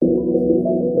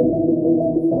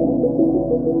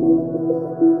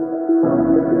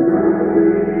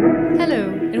Hello,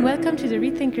 and welcome to the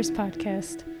Rethinkers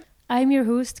podcast. I'm your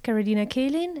host, Carolina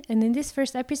Kalin, and in this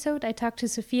first episode, I talked to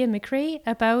Sophia McRae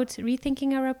about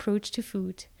rethinking our approach to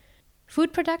food.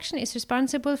 Food production is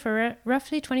responsible for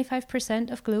roughly 25%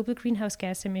 of global greenhouse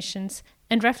gas emissions,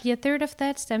 and roughly a third of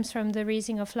that stems from the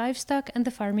raising of livestock and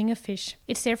the farming of fish.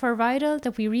 It's therefore vital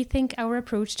that we rethink our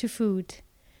approach to food.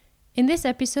 In this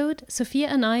episode, Sophia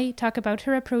and I talk about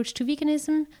her approach to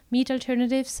veganism, meat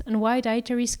alternatives, and why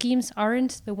dietary schemes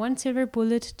aren't the one silver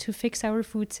bullet to fix our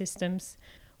food systems.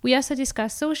 We also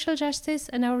discuss social justice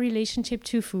and our relationship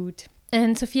to food.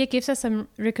 And Sophia gives us some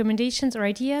recommendations or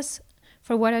ideas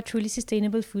for what a truly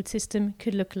sustainable food system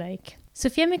could look like.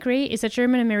 Sophia McRae is a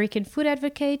German-American food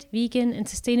advocate, vegan, and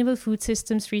sustainable food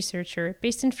systems researcher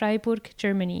based in Freiburg,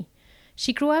 Germany.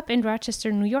 She grew up in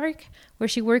Rochester, New York, where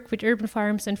she worked with urban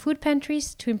farms and food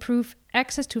pantries to improve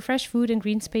access to fresh food and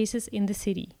green spaces in the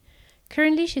city.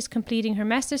 Currently, she's completing her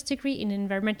master's degree in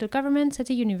environmental governance at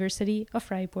the University of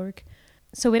Freiburg.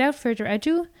 So without further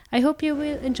ado, I hope you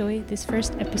will enjoy this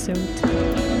first episode.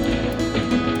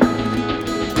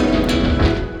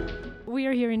 We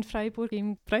are here in Freiburg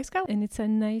in Breisgau, and it's a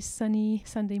nice sunny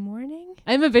Sunday morning.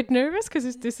 I'm a bit nervous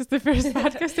because this is the first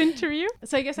podcast interview.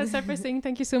 So I guess I'll start by saying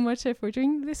thank you so much for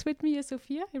doing this with me,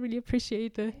 Sophia. I really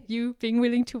appreciate you being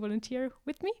willing to volunteer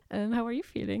with me. How are you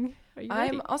feeling? Are you ready?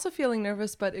 I'm also feeling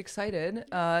nervous but excited.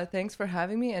 Thanks for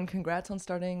having me, and congrats on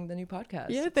starting the new podcast.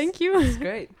 Yeah, thank you. It's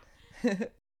great.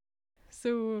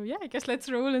 So I guess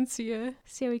let's roll and see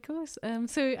how it goes.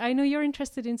 So I know you're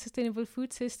interested in sustainable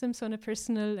food systems on a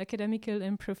personal, academical,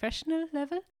 and professional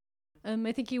level.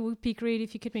 I think it would be great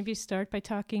if you could maybe start by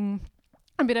talking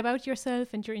a bit about yourself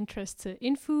and your interests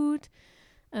in food.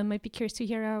 I'd be curious to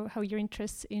hear how your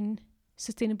interests in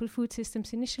sustainable food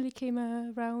systems initially came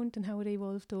around and how it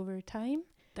evolved over time.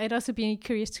 I'd also be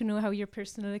curious to know how your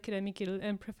personal, academical,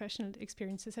 and professional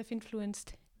experiences have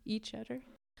influenced each other.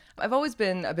 I've always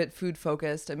been a bit food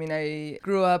focused. I mean, I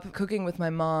grew up cooking with my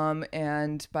mom,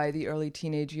 and by the early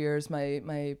teenage years,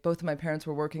 both of my parents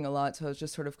were working a lot, so I was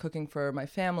just sort of cooking for my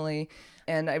family.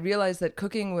 And I realized that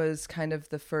cooking was kind of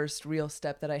the first real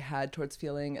step that I had towards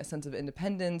feeling a sense of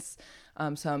independence,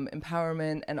 some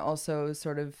empowerment, and also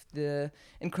sort of the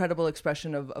incredible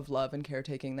expression of love and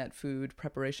caretaking that food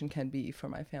preparation can be for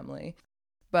my family.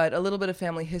 But a little bit of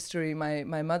family history.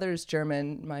 My mother's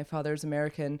German, my father's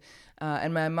American,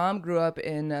 and my mom grew up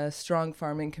in a strong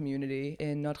farming community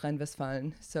in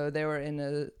Nordrhein-Westfalen. So they were in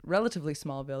a relatively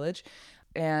small village,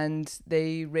 and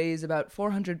they raised about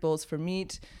 400 bulls for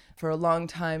meat. For a long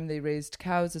time, they raised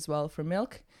cows as well for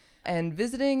milk. And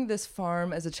visiting this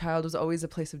farm as a child was always a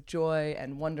place of joy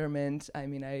and wonderment. I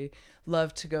mean, I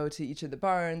loved to go to each of the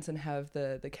barns and have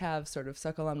the calves sort of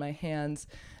suckle on my hands.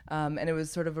 And it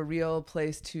was sort of a real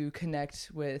place to connect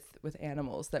with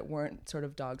animals that weren't sort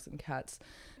of dogs and cats.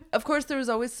 Of course, there was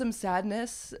always some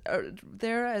sadness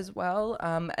there as well.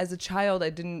 As a child, I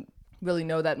didn't really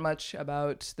know that much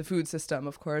about the food system,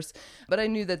 of course, but I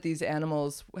knew that these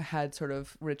animals had sort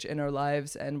of rich inner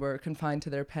lives and were confined to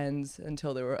their pens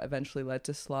until they were eventually led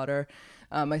to slaughter.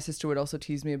 My sister would also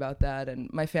tease me about that,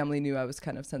 and my family knew I was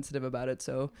kind of sensitive about it,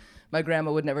 so my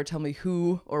grandma would never tell me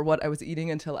who or what I was eating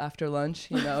until after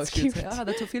lunch. You know, she would say,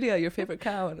 that's Ophelia, your favorite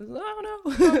cow, and I was like,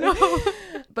 oh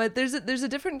no. But there's a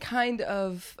different kind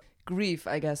of grief,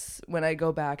 I guess, when I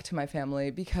go back to my family,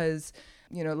 because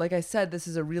like I said, this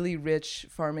is a really rich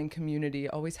farming community,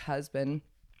 always has been.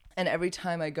 And every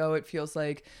time I go, it feels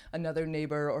like another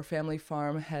neighbor or family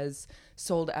farm has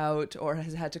sold out or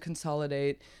has had to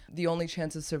consolidate. The only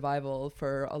chance of survival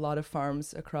for a lot of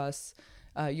farms across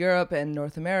Europe and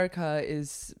North America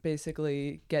is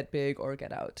basically get big or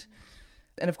get out.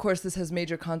 And of course, this has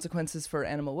major consequences for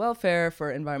animal welfare, for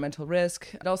environmental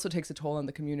risk. It also takes a toll on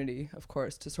the community, of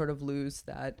course, to sort of lose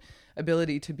that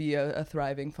ability to be a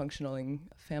thriving, functioning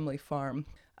family farm.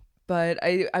 But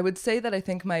I would say that I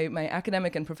think my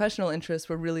academic and professional interests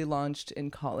were really launched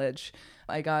in college.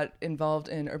 I got involved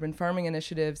in urban farming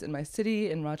initiatives in my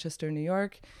city, in Rochester, New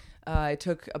York. I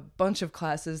took a bunch of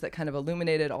classes that kind of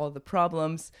illuminated all of the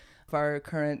problems of our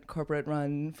current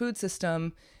corporate-run food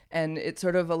system. And it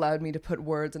sort of allowed me to put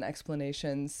words and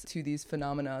explanations to these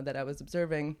phenomena that I was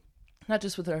observing, not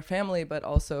just with our family, but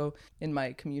also in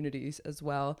my communities as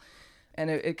well. And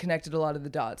it connected a lot of the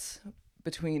dots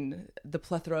between the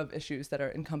plethora of issues that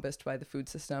are encompassed by the food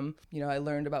system. I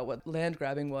learned about what land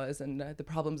grabbing was and the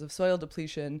problems of soil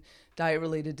depletion,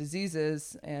 diet-related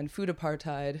diseases, and food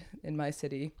apartheid in my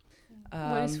city.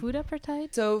 What is food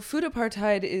apartheid? So food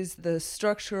apartheid is the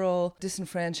structural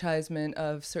disenfranchisement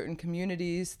of certain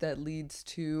communities that leads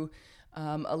to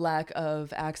a lack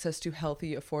of access to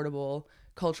healthy, affordable,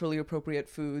 culturally appropriate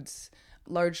foods,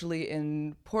 largely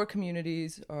in poor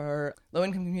communities or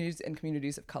low-income communities and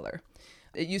communities of color.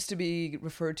 It used to be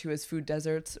referred to as food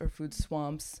deserts or food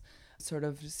swamps, sort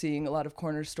of seeing a lot of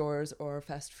corner stores or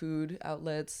fast food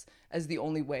outlets as the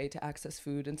only way to access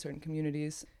food in certain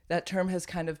communities. That term has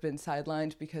kind of been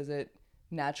sidelined because it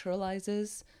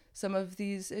naturalizes some of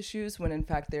these issues when in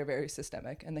fact they're very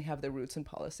systemic and they have their roots in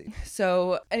policy.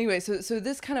 So anyway, so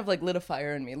this kind of like lit a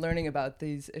fire in me, learning about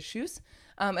these issues.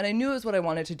 And I knew it was what I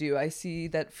wanted to do. I see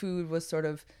that food was sort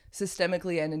of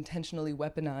systemically and intentionally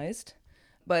weaponized.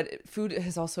 But food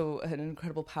has also an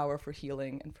incredible power for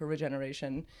healing and for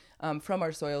regeneration, from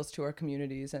our soils to our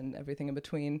communities and everything in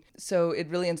between. So it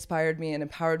really inspired me and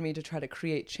empowered me to try to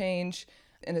create change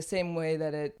in the same way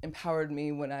that it empowered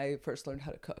me when I first learned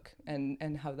how to cook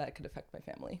and how that could affect my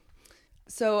family.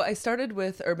 So I started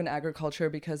with urban agriculture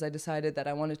because I decided that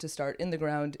I wanted to start in the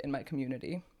ground in my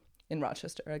community, in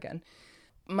Rochester again.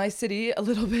 My city, a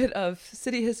little bit of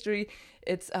city history,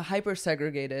 it's a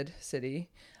hyper-segregated city.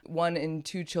 1 in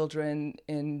 2 children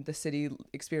in the city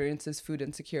experiences food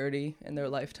insecurity in their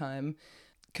lifetime.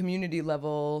 Community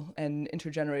level and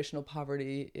intergenerational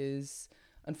poverty is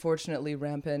unfortunately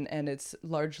rampant, and it's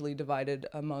largely divided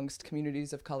amongst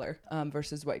communities of color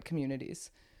versus white communities.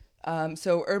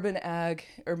 So urban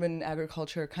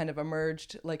agriculture kind of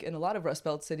emerged, like in a lot of Rust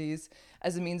Belt cities,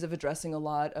 as a means of addressing a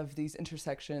lot of these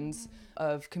intersections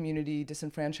of community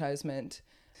disenfranchisement.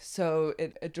 So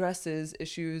it addresses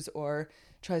issues or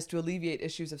tries to alleviate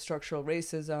issues of structural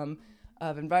racism,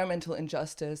 of environmental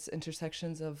injustice,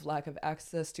 intersections of lack of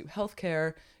access to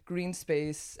healthcare, green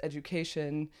space,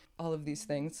 education, all of these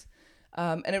things.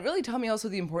 And it really taught me also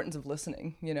the importance of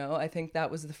listening. You know, I think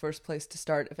that was the first place to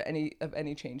start of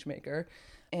any change maker.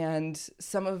 And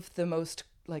some of the most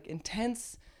like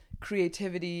intense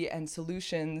creativity and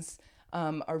solutions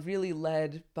are really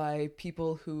led by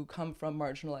people who come from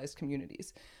marginalized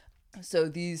communities. So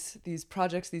these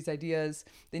projects, these ideas,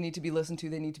 they need to be listened to,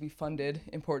 they need to be funded,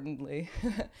 importantly.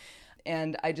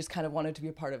 And I just kind of wanted to be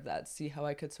a part of that, see how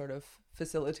I could sort of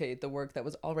facilitate the work that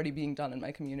was already being done in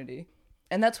my community.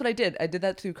 And that's what I did. I did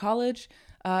that through college,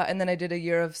 and then I did a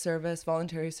year of service,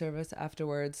 voluntary service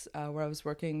afterwards, where I was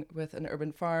working with an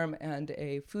urban farm and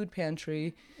a food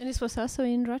pantry. And this was also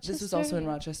in Rochester? This was also in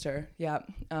Rochester, yeah.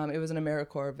 It was an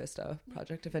AmeriCorps Vista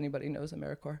project, if anybody knows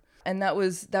AmeriCorps. And that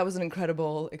was an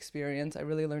incredible experience. I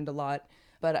really learned a lot,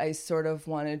 but I sort of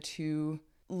wanted to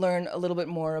learn a little bit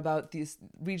more about these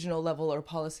regional level or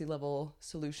policy level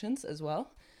solutions as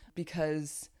well,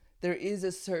 because there is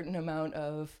a certain amount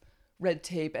of red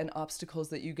tape and obstacles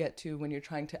that you get to when you're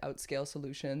trying to outscale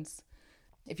solutions.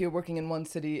 If you're working in one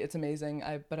city, it's amazing.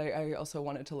 But I also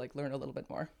wanted to like learn a little bit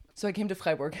more. So I came to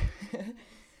Freiburg.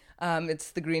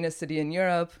 It's the greenest city in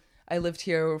Europe. I lived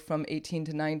here from 18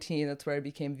 to 19. That's where I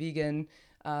became vegan.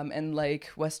 And like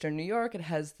Western New York, it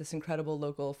has this incredible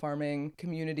local farming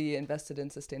community invested in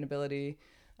sustainability.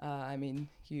 I mean,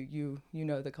 you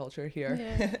know the culture here.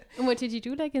 Yeah. And what did you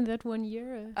do like in that 1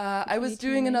 year? I was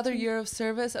doing another year of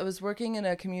service. I was working in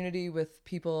a community with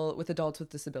people, with adults with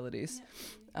disabilities.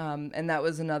 Yeah. And that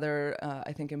was another,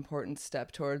 I think, important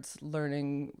step towards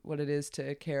learning what it is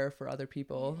to care for other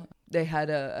people. Yeah. They had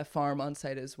a farm on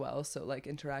site as well. So like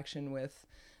interaction with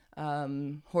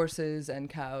horses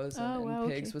and cows and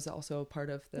pigs was also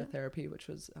part of the therapy, which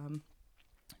was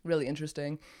really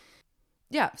interesting.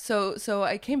 Yeah, so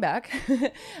I came back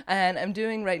and I'm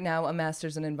doing right now a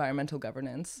master's in environmental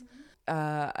governance.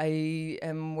 I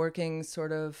am working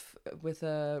sort of with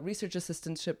a research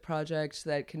assistantship project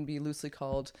that can be loosely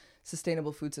called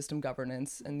sustainable food system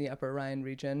governance in the Upperrhine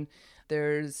region.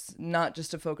 There's not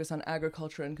just a focus on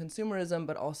agriculture and consumerism,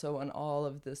 but also on all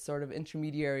of the sort of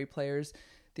intermediary players,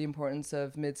 the importance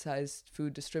of mid-sized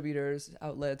food distributors,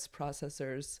 outlets,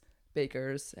 processors,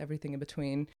 bakers, everything in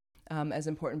between. As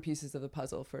important pieces of the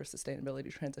puzzle for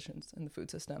sustainability transitions in the food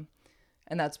system.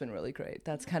 And that's been really great.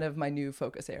 That's kind of my new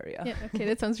focus area. Yeah, okay,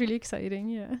 that sounds really exciting,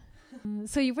 yeah.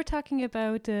 So you were talking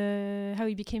about how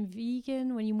you became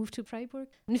vegan when you moved to Freiburg.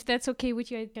 And if that's okay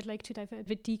with you, I'd like to dive a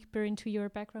bit deeper into your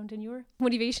background and your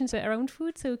motivations around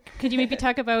food. So could you maybe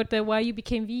talk about why you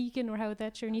became vegan or how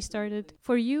that journey started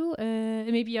for you? And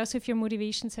maybe also if your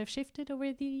motivations have shifted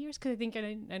over the years? Because I think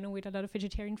I know with a lot of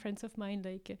vegetarian friends of mine,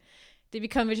 like they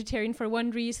become vegetarian for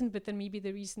one reason, but then maybe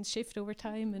the reasons shift over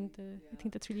time. And I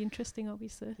think that's really interesting,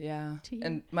 always. Yeah.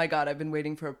 And my God, I've been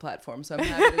waiting for a platform, so I'm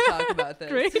happy to talk about this.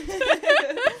 Great.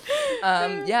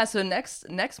 So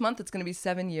next month, it's going to be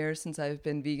 7 years since I've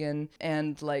been vegan.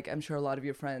 And like, I'm sure a lot of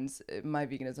your friends, my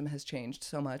veganism has changed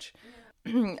so much.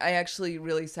 I actually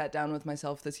really sat down with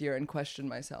myself this year and questioned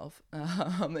myself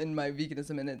in my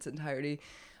veganism in its entirety.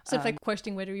 So it's like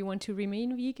questioning whether you want to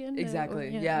remain vegan?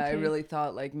 Exactly. Okay. I really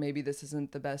thought like maybe this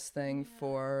isn't the best thing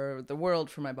for the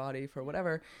world, for my body, for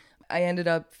whatever. I ended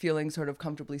up feeling sort of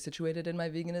comfortably situated in my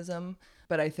veganism,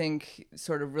 but I think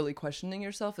sort of really questioning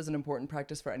yourself is an important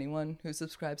practice for anyone who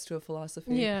subscribes to a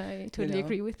philosophy. Yeah, I totally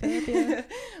agree with that. Yeah.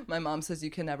 My mom says you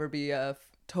can never be a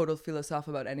total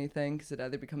philosopher about anything because it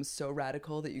either becomes so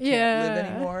radical that you can't live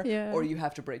anymore, or you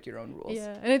have to break your own rules.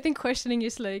 Yeah, and I think questioning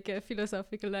is like a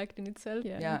philosophical act in itself.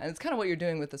 Yeah, and it's kind of what you're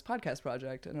doing with this podcast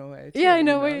project in a way, too. Yeah, in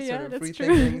a way, yeah, sort of that's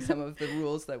rethinking true. some of the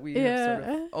rules that we have sort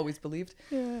of always believed.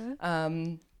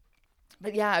 Yeah.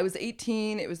 But yeah, I was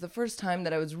 18. It was the first time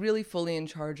that I was really fully in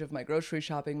charge of my grocery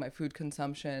shopping, my food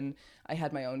consumption. I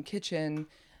had my own kitchen.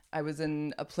 I was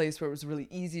in a place where it was really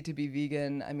easy to be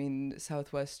vegan. I mean,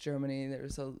 Southwest Germany,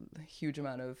 there's a huge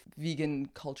amount of vegan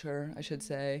culture, I should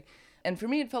say. And for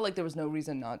me, it felt like there was no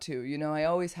reason not to. You know, I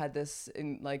always had this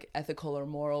like ethical or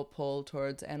moral pull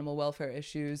towards animal welfare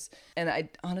issues. And I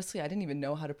didn't even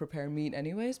know how to prepare meat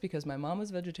anyways because my mom was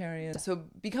vegetarian. So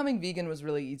becoming vegan was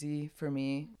really easy for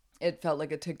me. It felt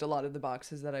like it ticked a lot of the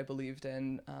boxes that I believed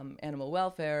in, animal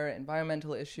welfare,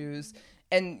 environmental issues.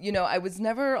 And, you know, I was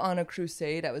never on a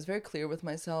crusade. I was very clear with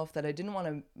myself that I didn't want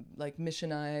to like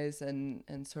missionize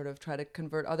and sort of try to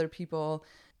convert other people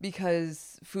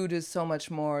because food is so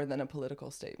much more than a political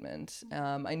statement.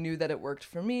 I knew that it worked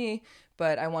for me,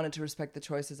 but I wanted to respect the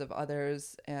choices of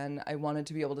others. And I wanted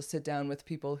to be able to sit down with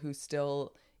people who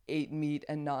still ate meat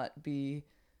and not be,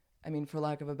 I mean, for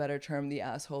lack of a better term, the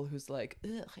asshole who's like,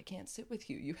 ugh, I can't sit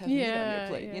with you. You have meat on your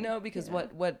plate, you know, because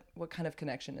what kind of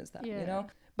connection is that, you know?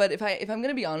 But if I'm going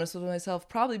to be honest with myself,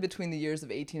 probably between the years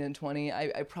of 18 and 20,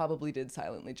 I probably did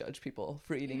silently judge people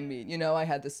for eating meat. You know, I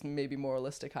had this maybe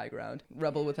moralistic high ground,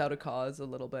 rebel without a cause a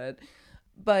little bit.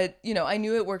 But, you know, I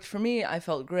knew it worked for me. I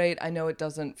felt great. I know it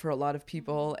doesn't for a lot of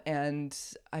people. And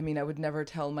I mean, I would never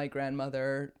tell my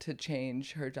grandmother to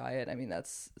change her diet. I mean,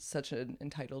 that's such an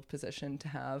entitled position to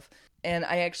have. And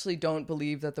I actually don't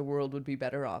believe that the world would be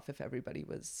better off if everybody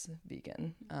was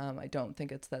vegan. I don't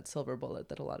think it's that silver bullet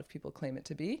that a lot of people claim it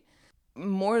to be.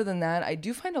 More than that, I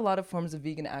do find a lot of forms of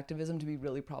vegan activism to be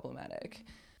really problematic.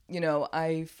 You know,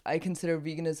 I consider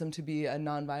veganism to be a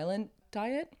nonviolent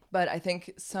diet, but I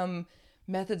think some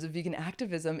methods of vegan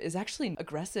activism is actually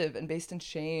aggressive and based in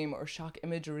shame or shock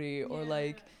imagery or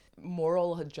like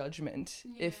moral judgment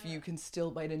if you can still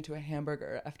bite into a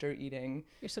hamburger after eating.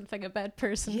 You're sort of like a bad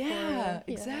person.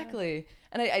 Exactly.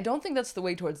 And I don't think that's the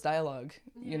way towards dialogue,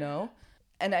 you know?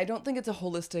 And I don't think it's a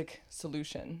holistic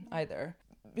solution either.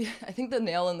 I think the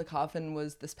nail in the coffin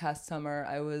was this past summer.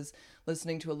 I was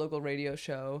listening to a local radio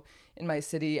show in my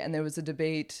city, and there was a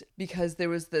debate because there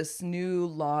was this new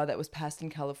law that was passed in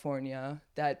California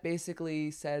that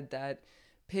basically said that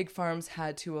pig farms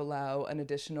had to allow an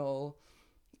additional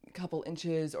couple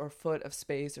inches or foot of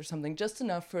space or something, just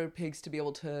enough for pigs to be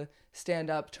able to stand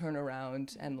up, turn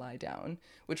around, and lie down,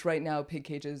 which right now pig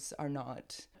cages are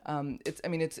not.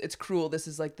 It's cruel. This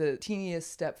is like the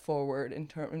teeniest step forward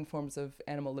in forms of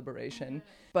animal liberation.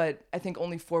 But I think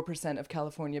only 4% of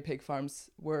California pig farms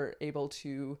were able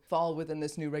to fall within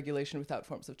this new regulation without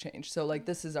forms of change. So like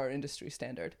this is our industry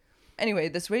standard. Anyway,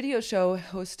 this radio show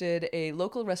hosted a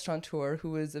local restaurateur who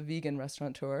was a vegan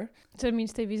restaurateur. So it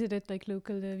means they visited like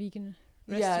local vegan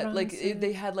restaurants? Yeah, like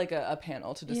they had like a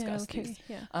panel to discuss these.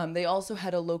 Yeah. They also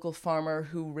had a local farmer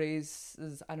who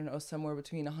raises, I don't know, somewhere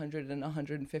between 100 and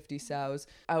 150 sows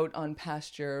out on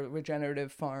pasture,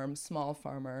 regenerative farm, small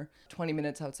farmer, 20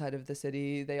 minutes outside of the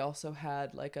city. They also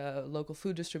had like a local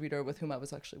food distributor with whom I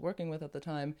was actually working with at the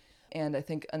time, and I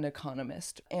think an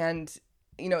economist. And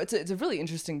you know, it's a really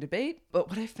interesting debate, but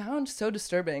what I found so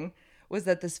disturbing was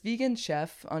that this vegan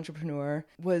chef entrepreneur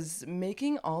was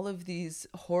making all of these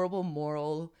horrible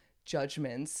moral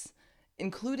judgments,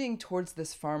 including towards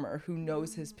this farmer who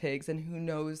knows his pigs and who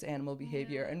knows animal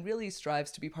behavior and really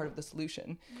strives to be part of the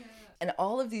solution. Yeah. And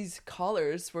all of these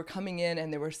callers were coming in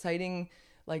and they were citing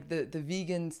like the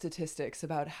vegan statistics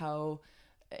about how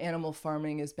animal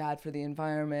farming is bad for the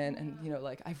environment. And, you know,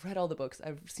 like I've read all the books,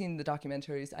 I've seen the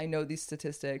documentaries, I know these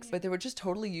statistics, but they were just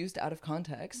totally used out of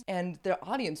context. And their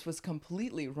audience was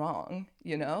completely wrong,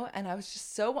 you know? And I was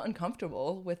just so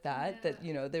uncomfortable with that,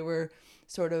 you know, they were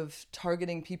sort of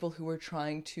targeting people who were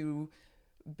trying to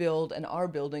build and are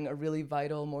building a really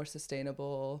vital, more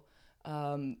sustainable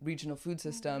regional food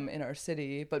system in our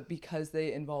city. But because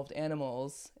they involved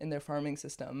animals in their farming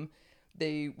system,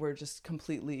 they were just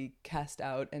completely cast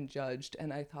out and judged.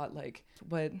 And I thought, like,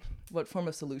 what form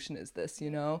of solution is this, you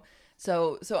know?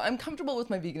 So I'm comfortable with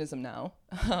my veganism now.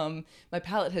 My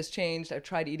palate has changed. I've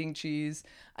tried eating cheese.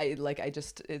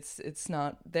 It's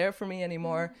not there for me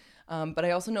anymore. But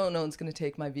I also know no one's going to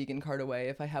take my vegan card away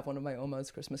if I have one of my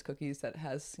Oma's Christmas cookies that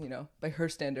has, you know, by her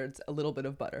standards, a little bit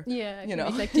of butter. Yeah, you know,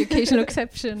 like the occasional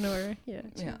exception, or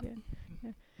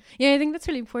yeah, I think that's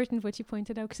really important what you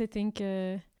pointed out, because I think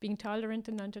being tolerant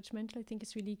and non-judgmental, I think,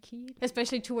 is really key,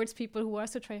 especially towards people who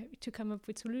also try to come up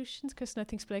with solutions, because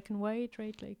nothing's black and white,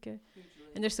 right? Like,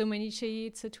 and there's so many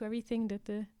shades to everything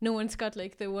that no one's got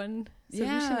like the one solution.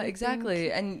 Yeah,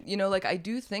 exactly. And, you know, like, I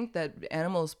do think that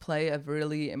animals play a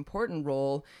really important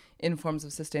role in forms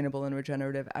of sustainable and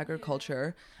regenerative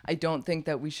agriculture. I don't think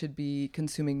that we should be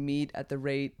consuming meat at the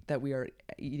rate that we are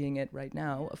eating it right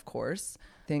now, of course.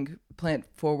 I think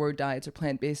plant-forward diets or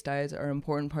plant-based diets are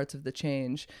important parts of the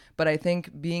change. But I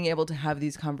think being able to have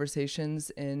these conversations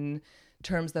in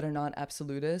terms that are not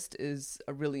absolutist is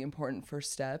a really important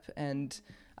first step. And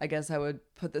I guess I would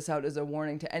put this out as a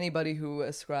warning to anybody who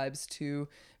ascribes to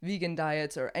vegan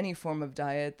diets or any form of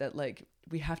diet, that, like,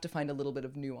 we have to find a little bit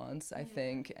of nuance, I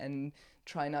think, and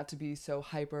try not to be so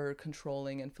hyper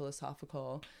controlling and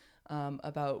philosophical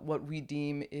about what we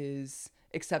deem is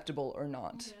acceptable or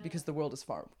not, because the world is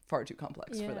far too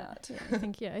complex for that.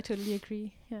 I totally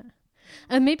agree. Yeah.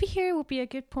 And maybe here would be a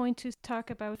good point to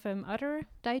talk about other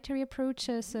dietary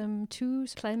approaches to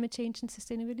climate change and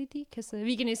sustainability, because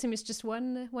veganism is just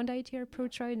one dietary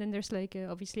approach, right? And then there's like,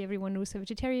 obviously everyone knows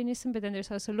vegetarianism, but then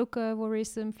there's also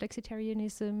locavorism,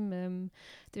 flexitarianism,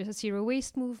 there's a zero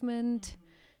waste movement,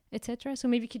 etc. So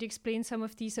maybe you could explain some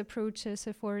of these approaches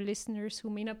for listeners who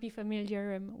may not be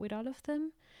familiar with all of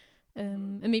them.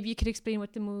 And maybe you could explain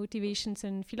what the motivations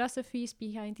and philosophies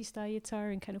behind these diets are,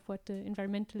 and kind of what the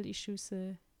environmental issues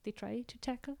they try to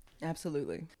tackle.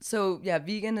 Absolutely. So yeah,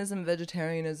 veganism,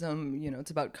 vegetarianism, you know,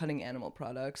 it's about cutting animal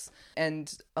products.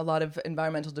 And a lot of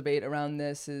environmental debate around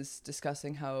this is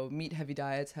discussing how meat-heavy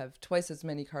diets have twice as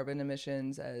many carbon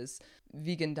emissions as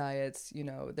vegan diets. You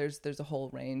know, there's a whole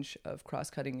range of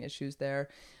cross-cutting issues there.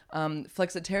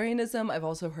 Flexitarianism, I've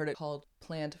also heard it called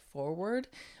plant forward.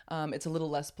 It's a little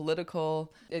less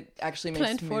political. It actually makes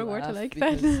plant me forward, laugh. I like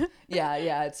because, that.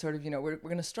 yeah, it's sort of, you know, we're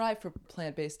going to strive for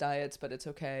plant-based diets, but it's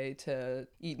okay to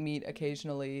eat meat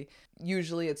occasionally.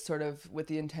 Usually it's sort of with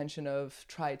the intention of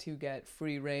try to get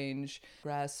free range,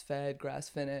 grass-fed,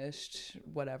 grass-finished,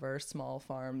 whatever, small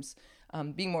farms,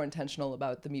 being more intentional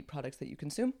about the meat products that you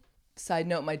consume. Side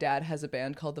note, my dad has a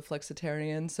band called the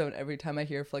Flexitarians, so every time I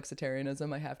hear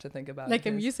flexitarianism, I have to think about like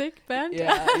a music band?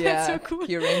 Yeah. That's so cool.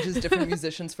 He arranges different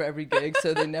musicians for every gig,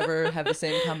 so they never have the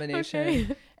same combination.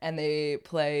 Okay. And they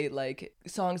play like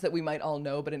songs that we might all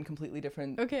know, but in completely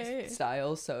different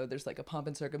styles. So there's like a pomp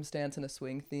and circumstance and a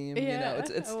swing theme. Yeah. You know,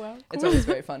 it's Cool. It's always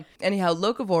very fun. Anyhow,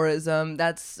 locavorism,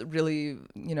 that's really,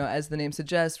 you know, as the name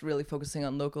suggests, really focusing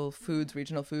on local foods,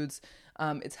 regional foods.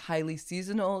 It's highly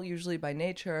seasonal, usually by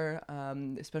nature,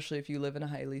 especially if you live in a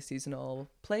highly seasonal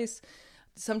place.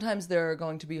 Sometimes there are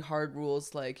going to be hard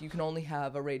rules, like you can only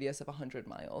have a radius of 100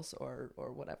 miles or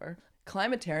whatever.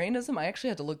 Climatarianism, I actually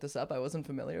had to look this up. I wasn't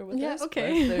familiar with this.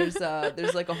 Okay. But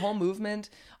there's like a whole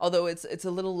movement, although it's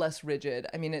a little less rigid.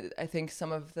 I mean, I think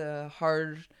some of the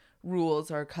hard rules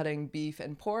are cutting beef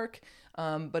and pork,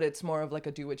 but it's more of like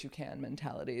a do what you can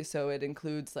mentality. So it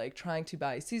includes like trying to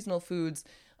buy seasonal foods,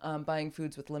 buying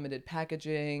foods with limited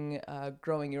packaging,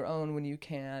 growing your own when you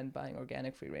can, buying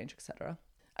organic, free range, etc.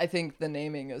 I think the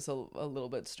naming is a little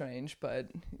bit strange,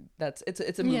 but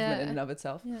it's a movement in and of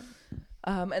itself. Yeah.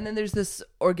 And then there's this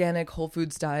organic whole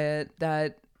foods diet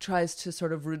that tries to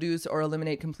sort of reduce or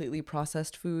eliminate completely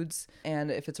processed foods.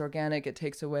 And if it's organic, it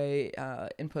takes away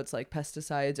inputs like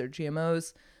pesticides or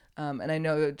GMOs. And I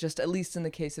know just at least in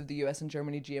the case of the US and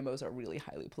Germany, GMOs are really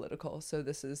highly political. So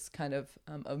this is kind of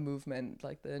a movement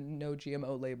like the no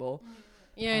GMO label.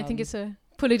 Yeah, I think it's a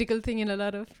political thing in a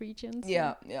lot of regions.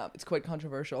 Yeah, it's quite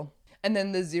controversial. And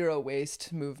then the zero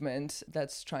waste movement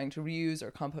that's trying to reuse or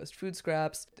compost food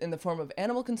scraps in the form of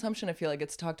animal consumption. I feel like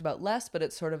it's talked about less, but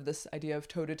it's sort of this idea of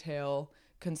toe-to-tail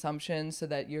consumption, so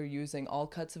that you're using all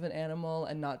cuts of an animal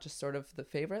and not just sort of the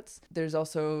favorites. There's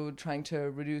also trying to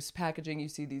reduce packaging. You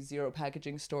see these zero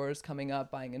packaging stores coming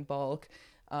up, buying in bulk.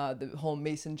 The whole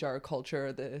mason jar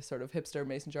culture, the sort of hipster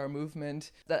mason jar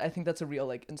movement. That I think that's a real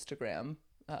like Instagram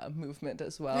movement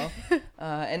as well.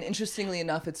 And interestingly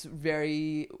enough, it's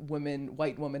very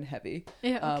white woman heavy.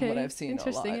 Yeah, okay. What I've seen a lot.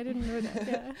 Interesting, I didn't know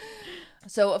that.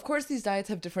 So, of course, these diets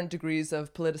have different degrees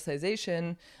of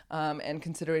politicization and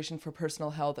consideration for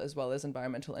personal health as well as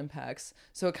environmental impacts.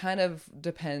 So it kind of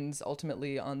depends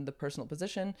ultimately on the personal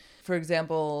position. For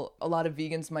example, a lot of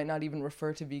vegans might not even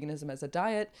refer to veganism as a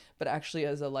diet, but actually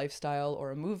as a lifestyle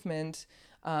or a movement.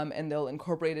 And they'll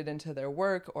incorporate it into their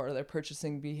work or their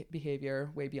purchasing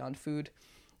behavior way beyond food.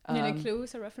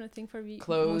 Clothes are often a thing for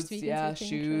clothes, most vegans, yeah, I think,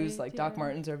 shoes, right? like Doc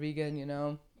Martens are vegan, you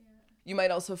know. You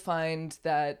might also find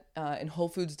that in Whole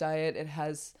Foods diet, it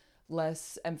has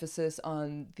less emphasis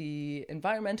on the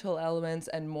environmental elements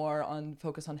and more on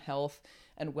focus on health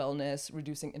and wellness,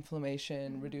 reducing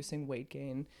inflammation, reducing weight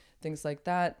gain, things like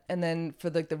that. And then for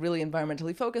the really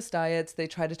environmentally focused diets, they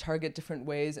try to target different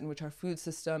ways in which our food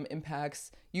system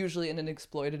impacts, usually in an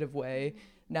exploitative way,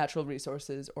 natural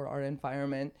resources or our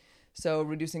environment. So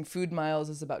reducing food miles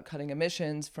is about cutting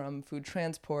emissions from food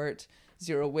transport.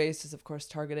 Zero waste is, of course,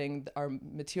 targeting our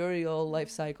material life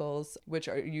cycles, which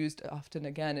are used often,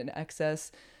 again, in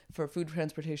excess for food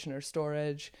transportation or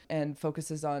storage, and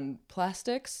focuses on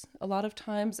plastics a lot of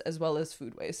times, as well as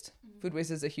food waste. Food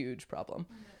waste is a huge problem.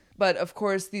 But, of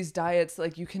course, these diets,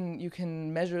 like you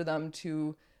can measure them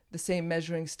to the same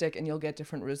measuring stick and you'll get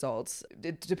different results.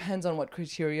 It depends on what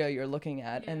criteria you're looking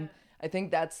at. And I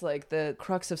think that's like the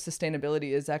crux of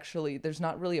sustainability is actually there's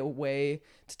not really a way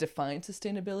to define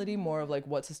sustainability, more of like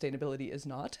what sustainability is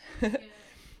not.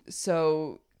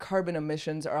 So carbon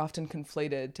emissions are often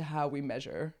conflated to how we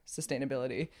measure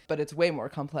sustainability, but it's way more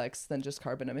complex than just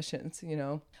carbon emissions, you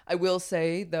know. I will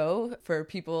say, though, for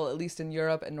people, at least in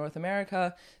Europe and North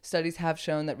America, studies have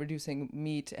shown that reducing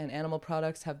meat and animal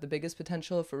products have the biggest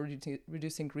potential for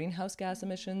reducing greenhouse gas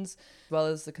emissions, as well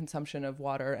as the consumption of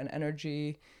water and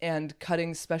energy, and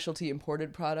cutting specialty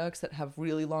imported products that have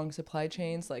really long supply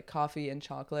chains, like coffee and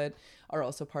chocolate, are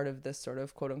also part of this sort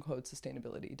of quote-unquote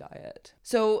sustainability diet.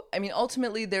 So, I mean,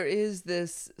 ultimately, there is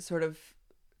this sort of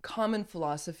common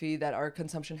philosophy that our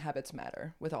consumption habits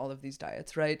matter with all of these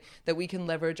diets, right? That we can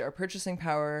leverage our purchasing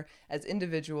power as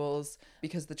individuals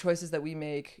because the choices that we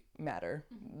make matter,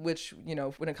 which, you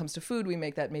know, when it comes to food, we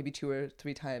make that maybe 2 or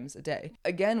 3 times a day.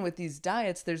 Again, with these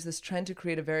diets, there's this trend to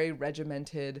create a very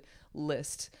regimented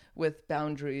list with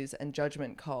boundaries and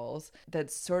judgment calls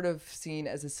that's sort of seen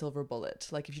as a silver bullet.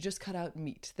 Like if you just cut out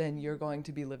meat, then you're going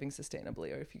to be living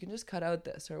sustainably, or if you can just cut out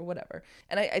this or whatever.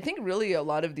 And I think really a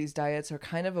lot of these diets are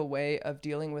kind of a way of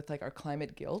dealing with like our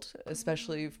climate guilt,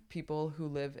 especially people who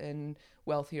live in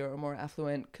wealthier or more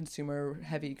affluent consumer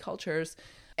heavy cultures.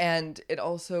 And it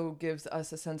also gives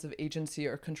us a sense of agency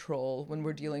or control when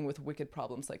we're dealing with wicked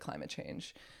problems like climate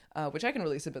change, which I can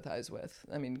really sympathize with.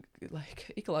 I mean,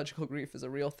 like ecological grief is a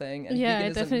real thing. And yeah, veganism,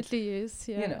 it definitely is.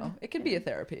 Yeah. You know, it can be a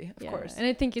therapy, of course. And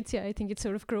I think it's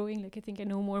sort of growing. Like I think I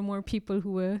know more and more people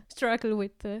who struggle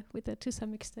with that to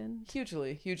some extent.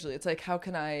 Hugely. It's like, how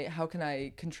can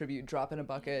I contribute, drop in a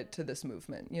bucket to this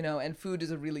movement, you know? And food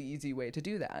is a really easy way to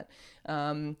do that.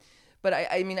 But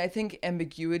I mean, I think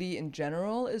ambiguity in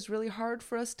general is really hard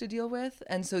for us to deal with.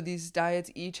 And so these diets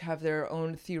each have their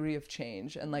own theory of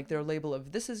change and like their label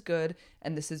of this is good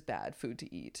and this is bad food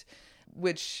to eat,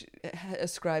 which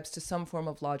ascribes to some form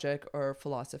of logic or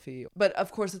philosophy. But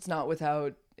of course, it's not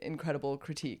without incredible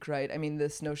critique, right? I mean,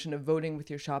 this notion of voting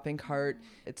with your shopping cart,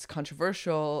 it's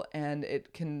controversial and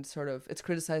it's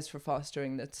criticized for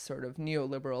fostering this sort of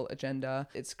neoliberal agenda.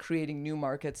 It's creating new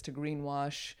markets to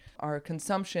greenwash our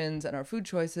consumptions and our food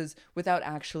choices without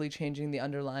actually changing the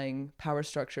underlying power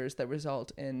structures that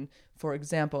result in, for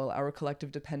example, our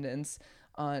collective dependence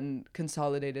on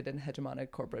consolidated and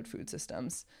hegemonic corporate food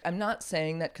systems. I'm not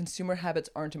saying that consumer habits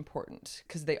aren't important,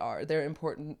 because they are. They're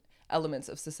important elements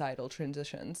of societal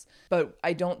transitions. But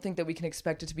I don't think that we can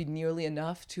expect it to be nearly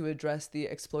enough to address the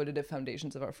exploitative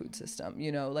foundations of our food system.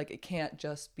 You know, like it can't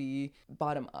just be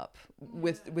bottom up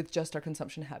with just our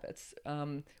consumption habits.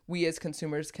 We as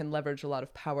consumers can leverage a lot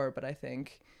of power, but I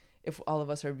think if all of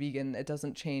us are vegan, it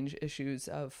doesn't change issues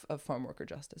of farm worker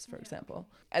justice, for example.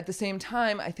 At the same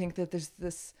time, I think that there's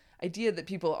this idea that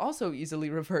people also easily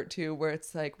revert to where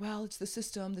it's like, well, it's the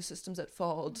system's at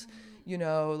fault, you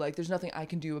know, like there's nothing I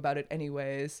can do about it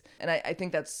anyways. And I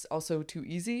think that's also too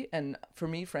easy. And for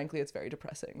me, frankly, it's very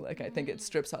depressing. Like I think it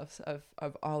strips us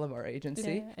of all of our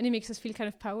agency. Yeah. And it makes us feel kind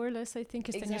of powerless, I think,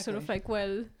 because then you're sort of like,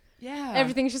 well, yeah,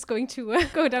 everything's just going to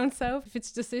go down south if it's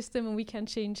the system and we can't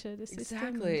change the system.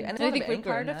 Exactly. And I think we're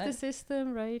part of the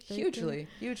system, right? Hugely.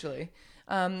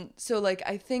 So like,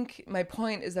 I think my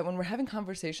point is that when we're having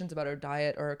conversations about our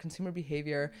diet or our consumer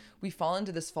behavior, we fall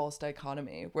into this false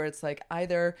dichotomy where it's like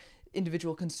either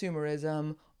individual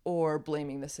consumerism or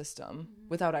blaming the system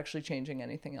without actually changing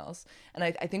anything else. And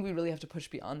I think we really have to push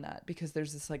beyond that, because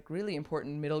there's this like really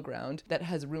important middle ground that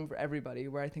has room for everybody,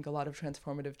 where I think a lot of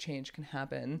transformative change can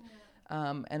happen,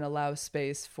 and allow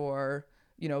space for,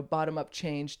 you know, bottom-up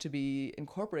change to be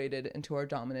incorporated into our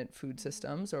dominant food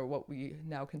systems, or what we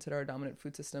now consider our dominant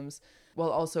food systems, while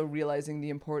also realizing the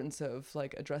importance of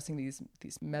like addressing these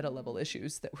meta-level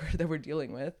issues that we're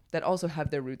dealing with, that also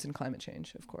have their roots in climate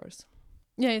change, of course.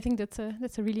 Yeah, I think that's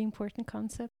a really important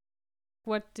concept.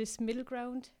 What this middle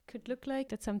ground could look like,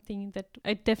 that's something that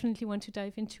I definitely want to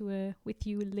dive into with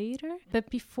you later. But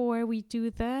before we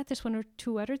do that, there's one or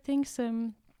two other things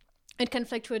I'd kind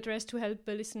of like to address to help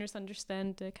listeners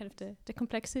understand kind of the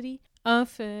complexity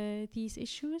of these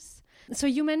issues. So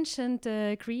you mentioned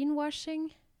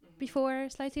greenwashing before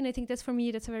slightly, and I think that's, for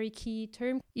me, that's a very key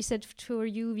term. You said for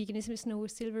you, veganism is no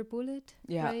silver bullet,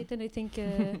 right? And I think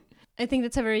I think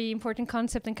that's a very important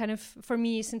concept, and kind of, for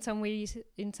me, is in some ways,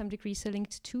 in some degrees,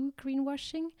 linked to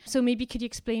greenwashing. So maybe could you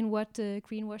explain what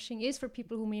greenwashing is for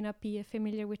people who may not be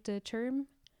familiar with the term?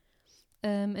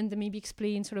 And then maybe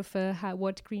explain sort of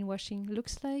what greenwashing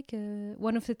looks like.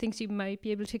 One of the things you might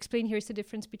be able to explain here is the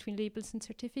difference between labels and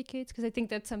certificates, because I think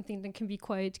that's something that can be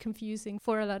quite confusing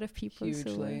for a lot of people.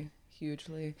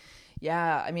 Hugely.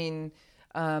 Yeah, I mean,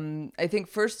 I think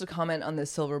first to comment on this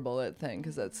silver bullet thing,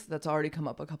 because that's already come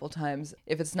up a couple times.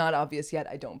 If it's not obvious yet,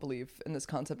 I don't believe in this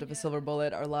concept of a silver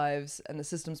bullet. Our lives and the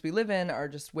systems we live in are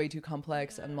just way too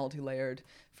complex and multi-layered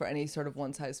for any sort of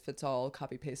one-size-fits-all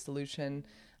copy-paste solution.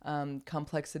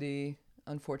 Complexity,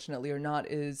 unfortunately or not,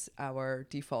 is our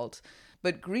default.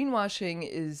 But greenwashing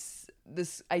is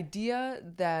this idea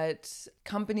that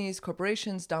companies,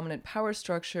 corporations, dominant power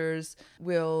structures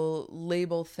will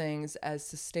label things as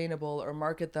sustainable or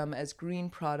market them as green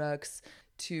products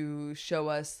to show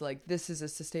us like this is a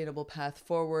sustainable path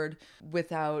forward,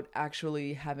 without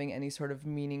actually having any sort of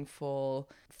meaningful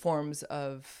forms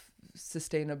of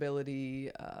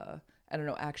sustainability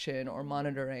action or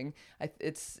monitoring.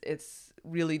 It's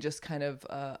really just kind of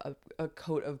a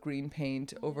coat of green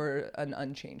paint over an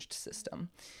unchanged system.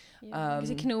 Yeah, because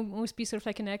it can almost be sort of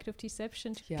like an act of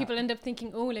deception. Yeah. People end up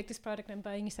thinking, oh, like this product I'm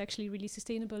buying is actually really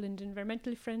sustainable and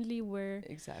environmentally friendly,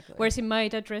 whereas it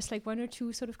might address like one or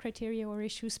two sort of criteria or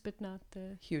issues, but not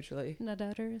not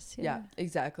others. Yeah,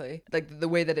 exactly. Like the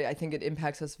way that I think it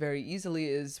impacts us very easily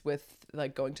is with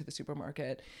like going to the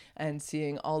supermarket and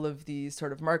seeing all of these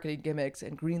sort of marketing gimmicks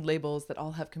and green labels that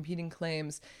all have competing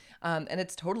claims. And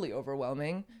it's totally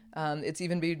overwhelming. It's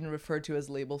even been referred to as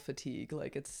label fatigue.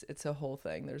 Like it's a whole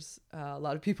thing. There's a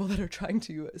lot of people that are trying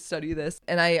to study this.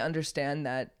 And I understand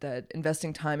that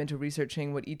investing time into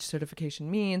researching what each certification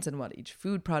means and what each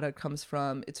food product comes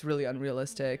from, it's really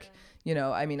unrealistic. Yeah. You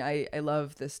know, I mean, I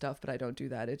love this stuff, but I don't do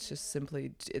that. It's just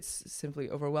simply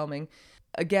overwhelming.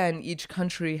 Again, each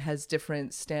country has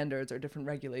different standards or different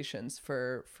regulations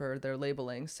for their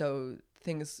labeling. So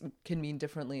things can mean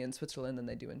differently in Switzerland than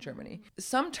they do in Germany.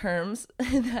 Some terms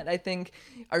that I think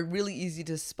are really easy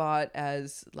to spot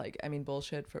as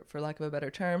bullshit, for lack of a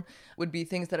better term, would be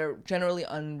things that are generally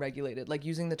unregulated, like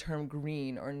using the term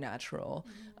green or natural.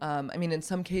 In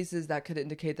some cases that could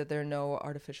indicate that there are no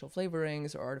artificial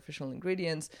flavorings or artificial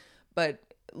ingredients, but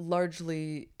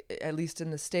largely, at least in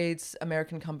the States,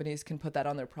 American companies can put that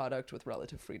on their product with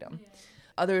relative freedom. Yeah.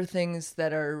 Other things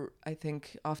that are, I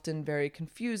think, often very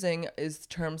confusing is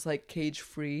terms like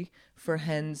cage-free for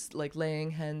hens, like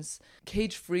laying hens.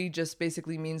 Cage-free just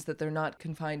basically means that they're not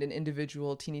confined in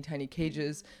individual teeny tiny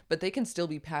cages, but they can still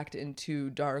be packed into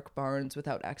dark barns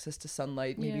without access to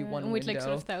sunlight, maybe one window. With like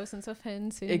sort of thousands of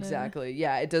hens. Exactly.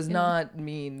 Yeah, it does not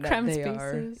mean that they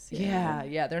spaces, are...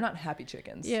 Yeah, they're not happy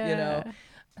chickens, you know.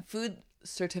 Food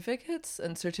certificates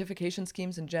and certification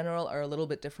schemes in general are a little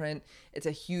bit different. It's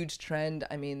a huge trend.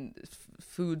 I mean,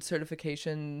 food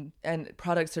certification and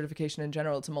product certification in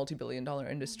general, it's a multi-billion-dollar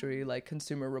industry. Like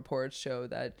consumer reports show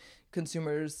that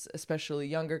consumers, especially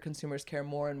younger consumers, care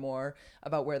more and more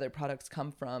about where their products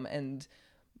come from. And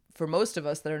for most of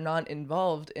us that are not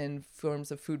involved in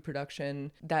forms of food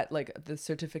production, that like the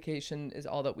certification is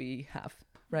all that we have.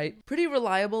 Right? Pretty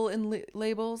reliable in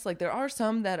labels. Like there are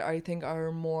some that I think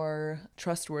are more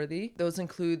trustworthy. Those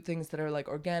include things that are like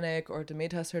organic or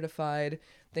Demeter certified,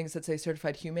 things that say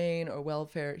certified humane or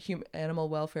animal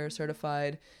welfare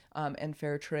certified, and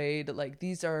fair trade. Like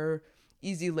these are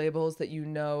easy labels that you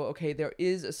know, okay, there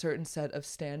is a certain set of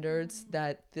standards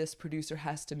that this producer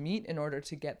has to meet in order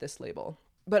to get this label.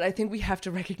 But I think we have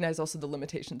to recognize also the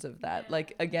limitations of that.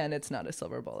 Like, again, it's not a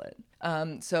silver bullet.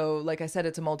 So like I said,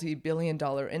 it's a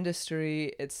multi-billion-dollar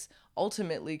industry. It's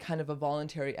ultimately kind of a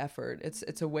voluntary effort.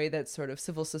 It's a way that sort of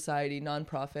civil society,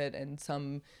 nonprofit, and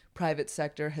some private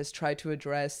sector has tried to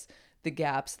address the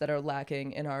gaps that are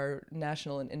lacking in our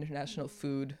national and international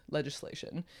food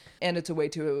legislation. And it's a way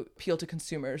to appeal to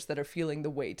consumers that are feeling the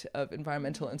weight of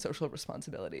environmental and social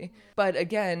responsibility. But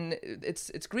again, it's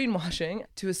greenwashing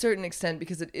to a certain extent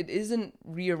because it isn't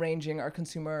rearranging our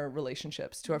consumer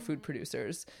relationships to our food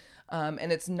producers.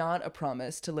 And it's not a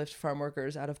promise to lift farm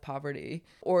workers out of poverty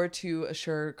or to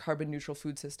assure carbon neutral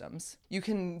food systems. You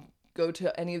can go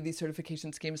to any of these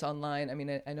certification schemes online. I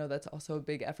mean, I know that's also a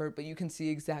big effort, but you can see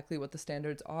exactly what the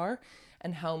standards are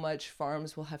and how much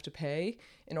farms will have to pay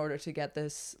in order to get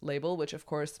this label, which of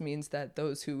course means that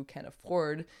those who can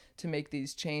afford to make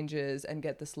these changes and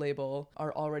get this label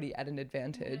are already at an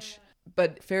advantage. Yeah.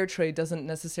 But fair trade doesn't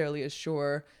necessarily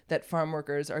assure that farm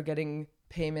workers are getting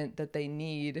payment that they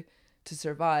need to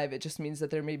survive. It just means that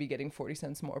they're maybe getting 40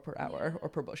 cents more per hour or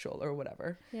per bushel or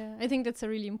whatever. Yeah, I think that's a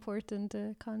really important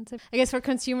concept. I guess for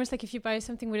consumers, like if you buy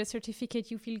something with a certificate,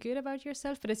 you feel good about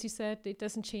yourself. But as you said, it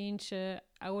doesn't change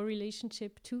our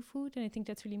relationship to food. And I think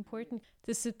that's really important.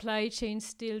 The supply chains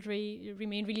still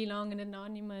remain really long and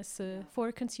anonymous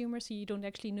for consumers. So you don't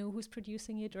actually know who's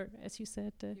producing it or, as you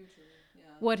said,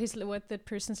 what that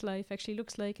person's life actually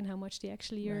looks like and how much they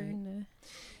actually earn.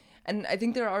 And I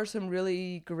think there are some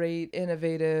really great,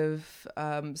 innovative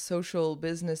social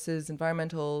businesses,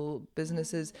 environmental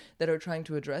businesses that are trying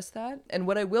to address that. And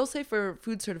what I will say for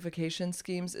food certification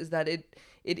schemes is that it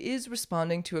is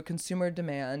responding to a consumer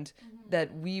demand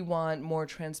that we want more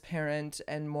transparent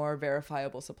and more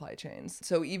verifiable supply chains.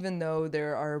 So even though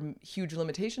there are huge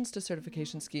limitations to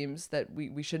certification schemes that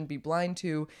we shouldn't be blind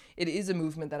to, it is a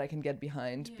movement that I can get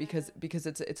behind because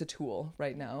it's a tool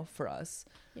right now for us.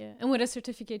 Yeah, and what a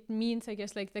certificate means, I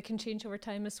guess, like that can change over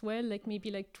time as well. Like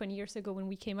maybe like 20 years ago when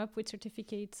we came up with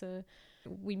certificates,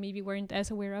 we maybe weren't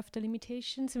as aware of the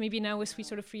limitations. And maybe now as we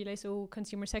sort of realize,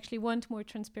 consumers actually want more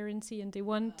transparency and they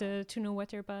want to know what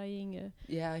they're buying.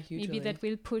 Hugely. Maybe that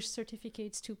will push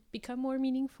certificates to become more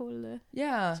meaningful in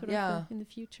the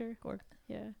future.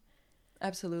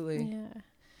 Absolutely. Yeah.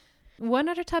 One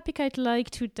other topic I'd like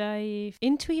to dive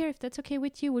into here, if that's okay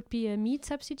with you, would be meat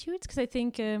substitutes. Because I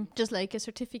think just like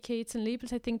certificates and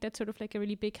labels, I think that's sort of like a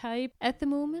really big hype at the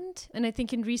moment. And I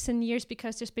think in recent years,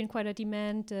 because there's been quite a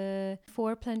demand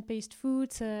for plant-based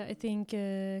foods, I think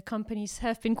companies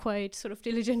have been quite sort of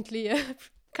diligently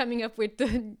coming up with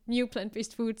new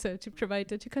plant-based foods to provide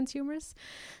to consumers.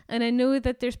 And I know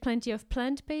that there's plenty of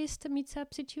plant-based meat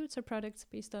substitutes or products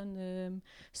based on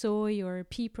soy or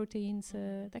pea proteins,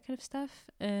 that kind of stuff.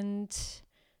 And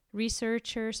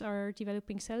researchers are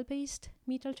developing cell-based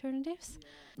meat alternatives.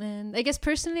 Yeah. And I guess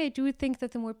personally, I do think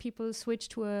that the more people switch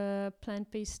to a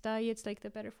plant-based diet, like the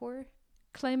better for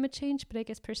climate change. But I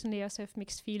guess personally I also have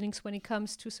mixed feelings when it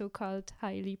comes to so-called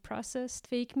highly processed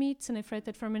fake meats, and I've read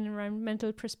that from an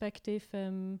environmental perspective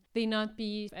they not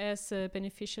be as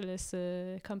beneficial as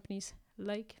companies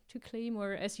like to claim,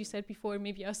 or as you said before,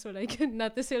 maybe also like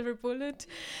not the silver bullet.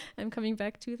 I'm coming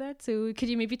back to that. So could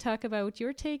you maybe talk about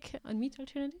your take on meat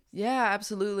alternatives? Yeah,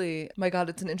 absolutely. My God,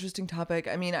 it's an interesting topic.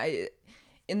 I mean,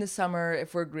 in the summer,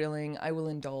 if we're grilling, I will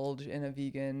indulge in a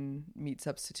vegan meat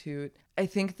substitute. I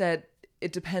think that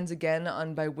it depends again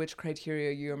on by which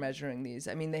criteria you're measuring these.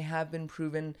 I mean, they have been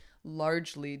proven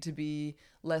largely to be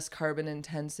less carbon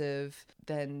intensive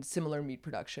than similar meat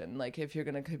production. Like if you're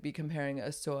going to be comparing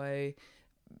a soy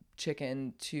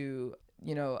chicken to,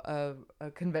 a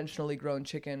conventionally grown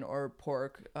chicken or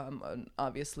pork,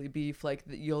 obviously beef, like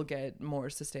you'll get more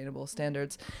sustainable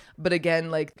standards. But again,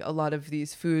 like a lot of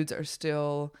these foods are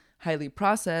still highly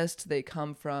processed. They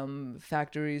come from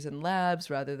factories and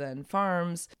labs rather than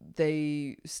farms.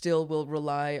 They still will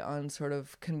rely on sort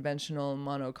of conventional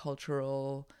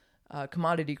monocultural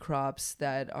commodity crops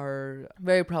that are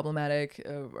very problematic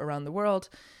around the world.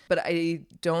 But I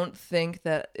don't think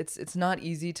that it's not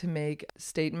easy to make a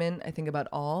statement, I think, about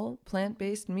all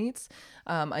plant-based meats.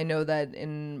 I know that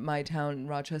in my town,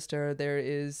 Rochester, there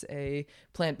is a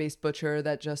plant-based butcher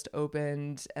that just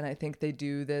opened, and I think they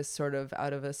do this sort of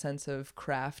out of a sense of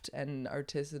craft and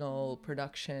artisanal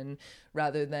production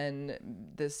rather than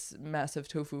this massive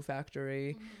tofu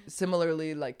factory.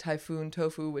 Similarly, like Typhoon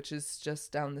Tofu, which is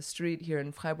just down the street here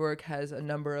in Freiburg, has a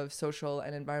number of social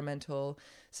and environmental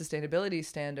sustainability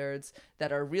standards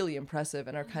that are really impressive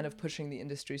and are kind of pushing the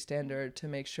industry standard to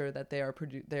make sure that they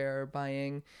are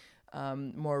buying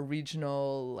more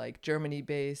regional, like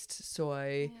Germany-based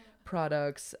soy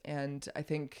products, and I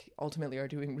think ultimately are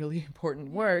doing really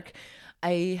important work.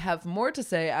 I have more to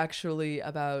say actually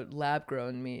about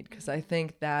lab-grown meat, because I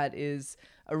think that is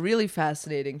a really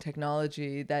fascinating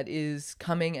technology that is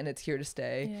coming and it's here to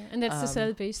stay. Yeah, and that's the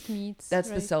cell-based meats. That's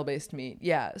right? the cell-based meat,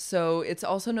 yeah. So it's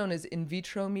also known as in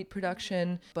vitro meat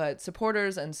production, but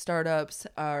supporters and startups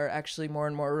are actually more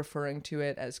and more referring to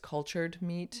it as cultured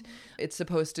meat. It's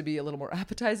supposed to be a little more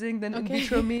appetizing than in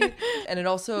vitro meat. And it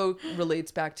also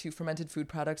relates back to fermented food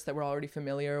products that we're already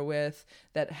familiar with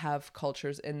that have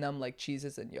cultures in them, like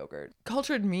cheeses and yogurt.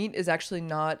 Cultured meat is actually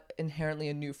not inherently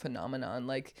a new phenomenon.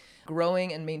 Like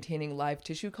growing and maintaining live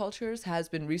tissue cultures has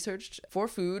been researched for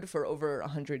food for over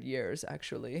 100 years,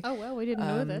 actually. Oh, wow, we didn't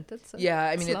know that. That's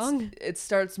it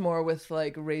starts more with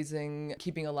like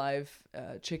keeping alive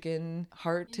chicken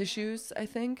heart tissues, I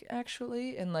think,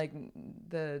 actually, in like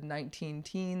the 19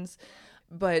 teens.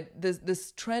 But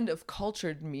this trend of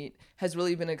cultured meat has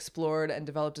really been explored and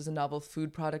developed as a novel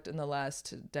food product in the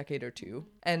last decade or two.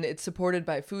 And it's supported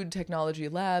by food technology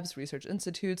labs, research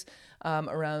institutes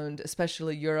around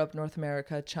especially Europe, North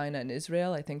America, China, and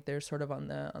Israel. I think they're sort of on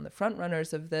the front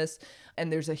runners of this. And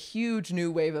there's a huge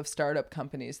new wave of startup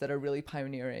companies that are really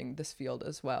pioneering this field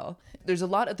as well. There's a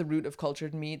lot at the root of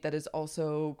cultured meat that is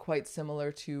also quite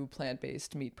similar to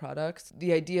plant-based meat products.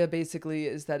 The idea basically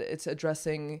is that it's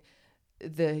addressing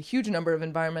the huge number of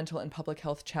environmental and public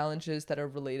health challenges that are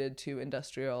related to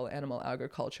industrial animal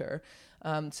agriculture.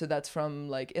 So that's from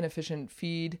like inefficient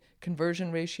feed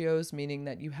conversion ratios, meaning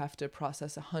that you have to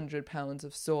process 100 pounds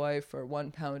of soy for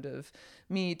 1 pound of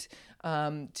meat,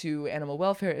 to animal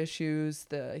welfare issues,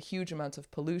 the huge amounts of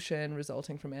pollution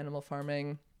resulting from animal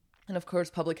farming. And of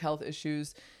course, public health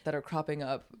issues that are cropping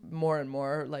up more and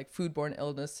more, like foodborne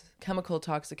illness, chemical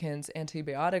toxicants,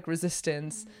 antibiotic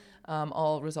resistance,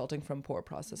 all resulting from poor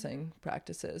processing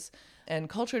practices. And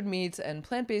cultured meats and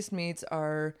plant-based meats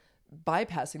are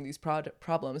bypassing these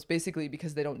problems basically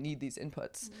because they don't need these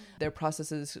inputs. Their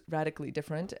process is radically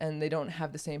different and they don't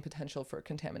have the same potential for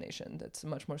contamination. That's a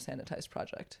much more sanitized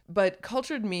project. But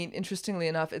cultured meat, interestingly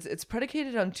enough, it's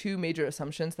predicated on two major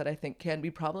assumptions that I think can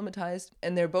be problematized.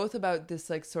 And they're both about this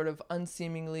like sort of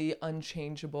unseemingly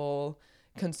unchangeable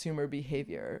consumer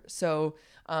behavior. So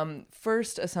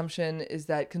first assumption is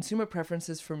that consumer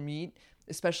preferences for meat,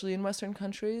 especially in Western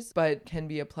countries, but can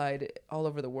be applied all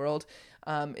over the world,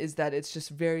 is that it's just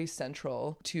very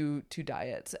central to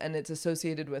diets, and it's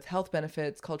associated with health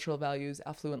benefits, cultural values,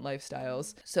 affluent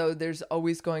lifestyles. So there's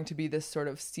always going to be this sort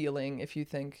of ceiling, if you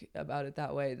think about it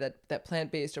that way, that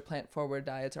plant-based or plant-forward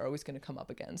diets are always going to come up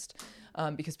against,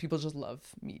 because people just love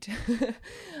meat.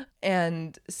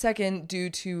 And second, due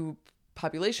to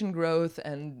population growth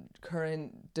and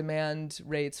current demand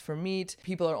rates for meat,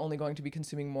 people are only going to be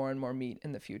consuming more and more meat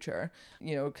in the future.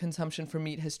 You know, consumption for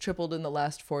meat has tripled in the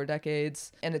last 4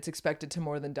 decades, and it's expected to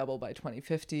more than double by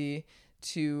 2050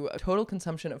 to a total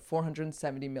consumption of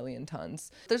 470 million tons.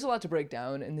 There's a lot to break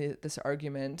down in this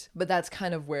argument, but that's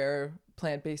kind of where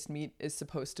plant-based meat is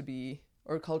supposed to be,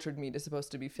 or cultured meat is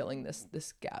supposed to be filling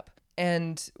this gap.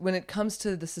 And when it comes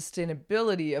to the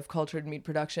sustainability of cultured meat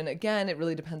production, again, it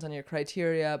really depends on your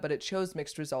criteria, but it shows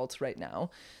mixed results right now.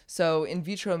 So in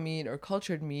vitro meat or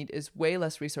cultured meat is way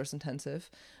less resource intensive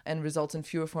and results in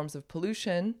fewer forms of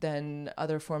pollution than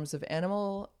other forms of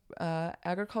animal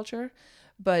agriculture.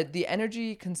 But the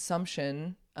energy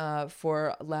consumption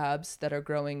for labs that are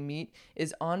growing meat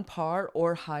is on par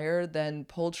or higher than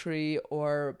poultry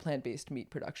or plant-based meat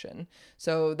production.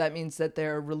 So that means that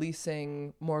they're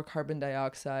releasing more carbon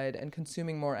dioxide and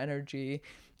consuming more energy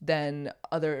than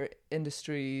other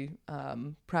industry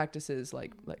practices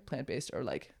like plant-based or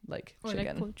like or chicken.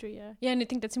 Like poultry, yeah. Yeah, and I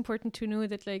think that's important to know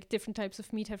that like different types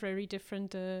of meat have very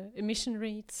different emission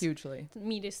rates. Hugely.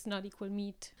 Meat is not equal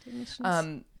meat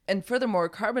emissions. And furthermore,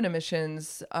 carbon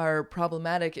emissions are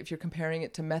problematic if you're comparing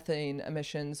it to methane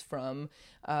emissions from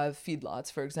feedlots,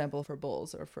 for example, for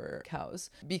bulls or for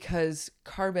cows, because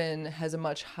carbon has a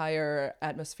much higher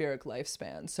atmospheric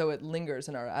lifespan. So it lingers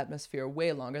in our atmosphere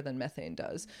way longer than methane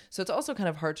does. So it's also kind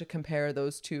of hard to compare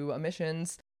those two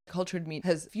emissions. Cultured meat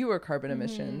has fewer carbon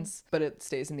emissions, but it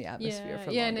stays in the atmosphere for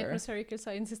longer. Yeah, and atmospheric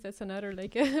sciences, that's another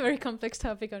like a very complex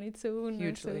topic on its own.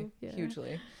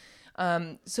 Hugely.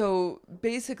 So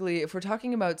basically, if we're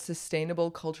talking about sustainable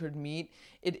cultured meat,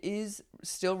 it is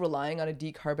still relying on a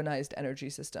decarbonized energy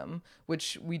system,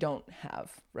 which we don't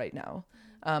have right now.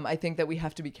 I think that we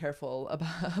have to be careful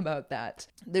about that.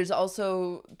 There's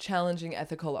also challenging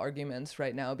ethical arguments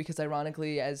right now because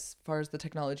ironically, as far as the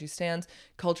technology stands,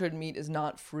 cultured meat is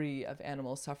not free of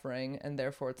animal suffering and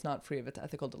therefore it's not free of its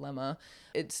ethical dilemma.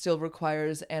 It still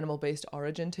requires animal-based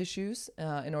origin tissues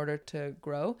in order to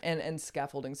grow and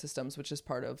scaffolding systems systems, which is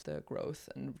part of the growth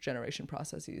and generation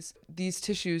processes. These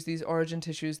tissues, these origin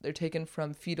tissues, they're taken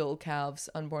from fetal calves,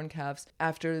 unborn calves,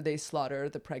 after they slaughter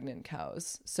the pregnant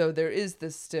cows. So there is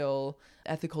this still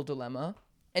ethical dilemma.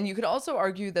 And you could also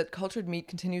argue that cultured meat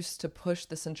continues to push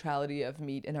the centrality of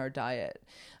meat in our diet.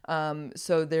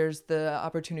 So there's the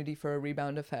opportunity for a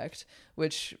rebound effect,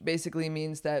 which basically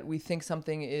means that we think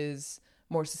something is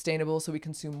more sustainable, so we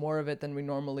consume more of it than we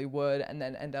normally would, and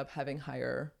then end up having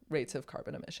higher rates of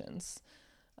carbon emissions.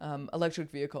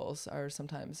 Electric vehicles are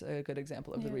sometimes a good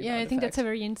example of the rebound effect. Yeah, I think that's a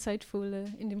very insightful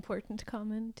and important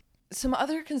comment. Some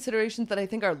other considerations that I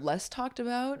think are less talked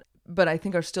about, but I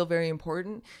think are still very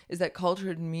important, is that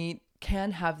cultured meat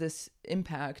can have this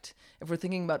impact. If we're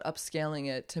thinking about upscaling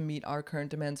it to meet our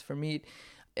current demands for meat,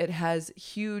 it has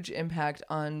huge impact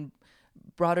on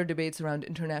broader debates around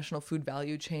international food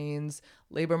value chains,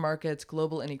 labor markets,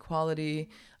 global inequality.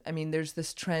 I mean, there's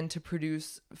this trend to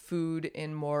produce food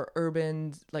in more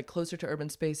urban, like closer to urban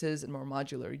spaces and more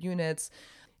modular units,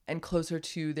 and closer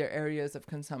to their areas of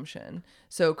consumption.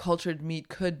 So cultured meat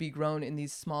could be grown in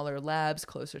these smaller labs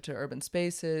closer to urban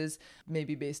spaces,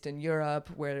 maybe based in Europe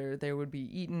where they would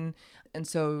be eaten. And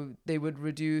so they would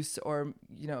reduce, or,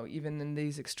 even in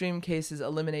these extreme cases,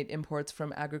 eliminate imports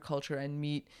from agriculture and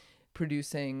meat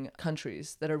producing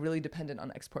countries that are really dependent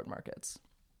on export markets.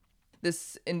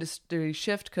 This industry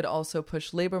shift could also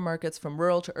push labor markets from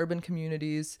rural to urban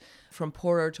communities, from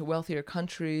poorer to wealthier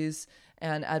countries,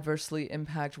 and adversely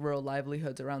impact rural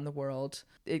livelihoods around the world.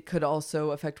 It could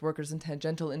also affect workers in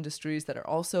tangential industries that are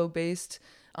also based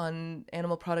on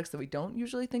animal products that we don't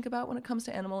usually think about when it comes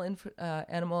to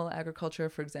animal agriculture.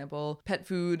 For example, pet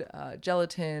food,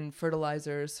 gelatin,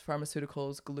 fertilizers,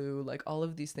 pharmaceuticals, glue, like all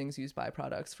of these things use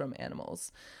byproducts from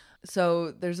animals.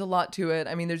 So there's a lot to it.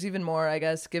 I mean, there's even more, I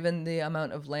guess, given the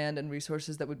amount of land and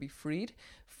resources that would be freed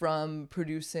from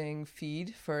producing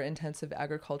feed for intensive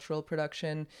agricultural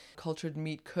production. Cultured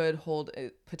meat could hold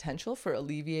a potential for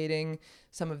alleviating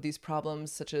some of these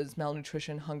problems, such as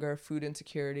malnutrition, hunger, food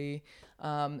insecurity,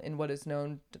 in what is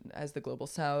known as the Global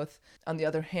South. On the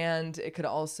other hand, it could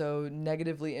also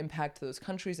negatively impact those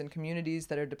countries and communities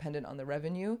that are dependent on the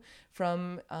revenue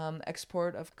from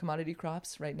export of commodity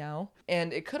crops right now.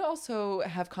 And it could also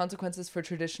have consequences for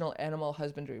traditional animal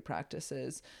husbandry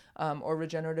practices, or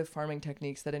regenerative farming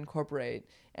techniques that incorporate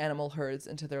animal herds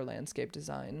into their landscape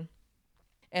design.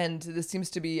 And this seems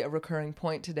to be a recurring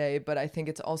point today, but I think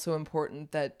it's also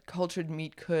important that cultured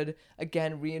meat could,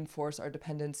 again, reinforce our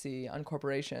dependency on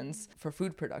corporations for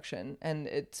food production. And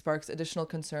it sparks additional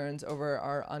concerns over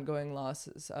our ongoing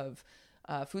losses of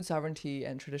food sovereignty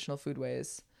and traditional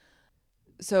foodways.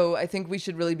 So I think we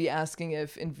should really be asking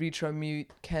if in vitro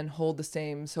meat can hold the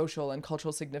same social and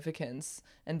cultural significance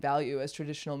and value as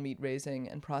traditional meat raising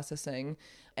and processing.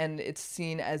 And it's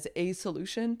seen as a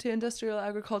solution to industrial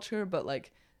agriculture, but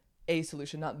like a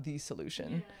solution, not the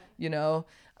solution,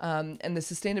 And the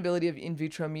sustainability of in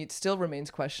vitro meat still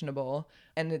remains questionable,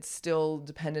 and it's still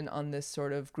dependent on this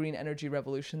sort of green energy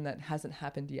revolution that hasn't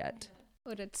happened yet.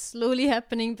 Or it's slowly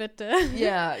happening, but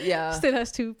still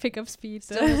has to pick up speed.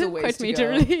 Still has a ways quite to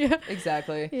majorly. go.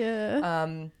 Exactly. Yeah.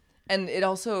 And it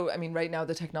also, I mean, right now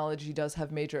the technology does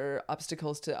have major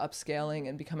obstacles to upscaling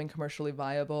and becoming commercially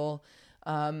viable.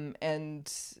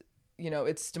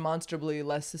 It's demonstrably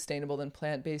less sustainable than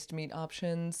plant-based meat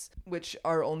options, which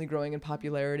are only growing in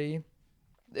popularity.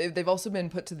 They've also been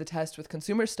put to the test with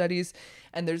consumer studies,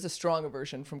 and there's a strong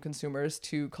aversion from consumers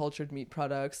to cultured meat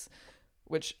products,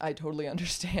 which I totally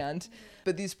understand.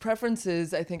 But these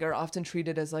preferences, I think, are often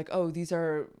treated as like, oh, these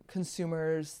are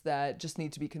consumers that just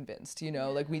need to be convinced,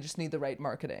 like we just need the right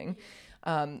marketing.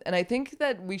 And I think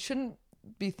that we shouldn't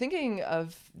be thinking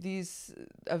of these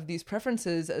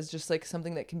preferences as just like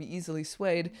something that can be easily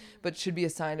swayed, but should be a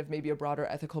sign of maybe a broader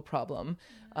ethical problem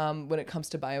when it comes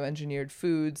to bioengineered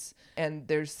foods. And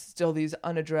there's still these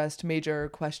unaddressed major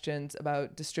questions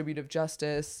about distributive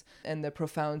justice and the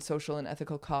profound social and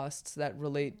ethical costs that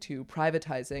relate to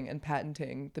privatizing and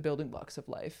patenting the building blocks of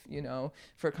life,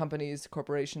 for companies,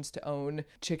 corporations to own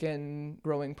chicken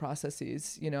growing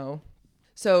processes,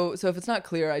 So if it's not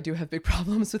clear, I do have big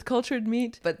problems with cultured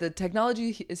meat, but the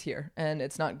technology is here and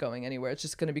it's not going anywhere. It's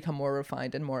just going to become more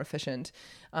refined and more efficient.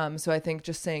 So I think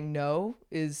just saying no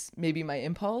is maybe my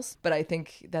impulse, but I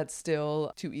think that's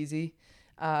still too easy.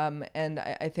 And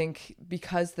I think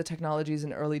because the technology is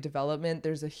in early development,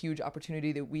 there's a huge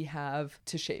opportunity that we have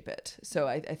to shape it. So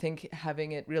I think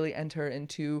having it really enter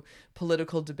into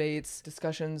political debates,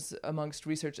 discussions amongst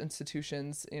research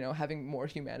institutions, having more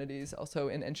humanities also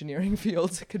in engineering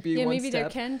fields could be one maybe step. There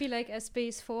can be like a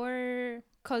space for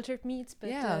cultured meats,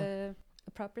 but a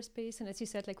proper space. And as you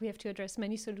said, like we have to address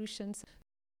many solutions.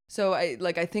 So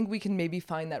I think we can maybe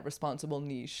find that responsible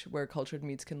niche where cultured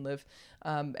meats can live.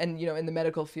 And, you know, in the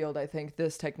medical field, I think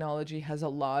this technology has a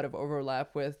lot of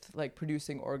overlap with like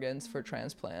producing organs for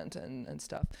transplant and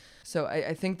stuff. So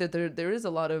I think that there is a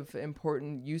lot of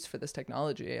important use for this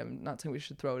technology. I'm not saying we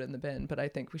should throw it in the bin, but I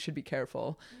think we should be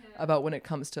careful about when it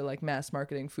comes to like mass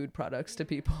marketing food products to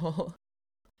people.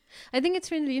 I think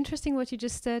it's really interesting what you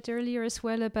just said earlier as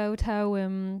well about how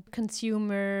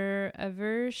consumer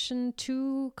aversion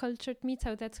to cultured meats,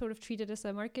 how that's sort of treated as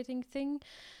a marketing thing.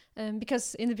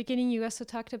 Because in the beginning, you also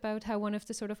talked about how one of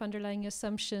the sort of underlying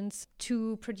assumptions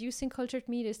to producing cultured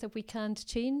meat is that we can't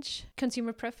change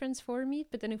consumer preference for meat.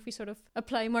 But then if we sort of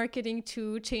apply marketing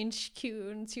to change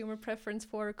consumer preference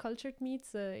for cultured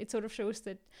meats, it sort of shows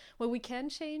that, well, we can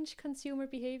change consumer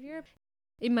behavior.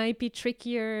 It might be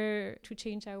trickier to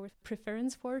change our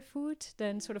preference for food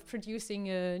than sort of producing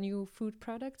a new food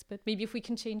product. But maybe if we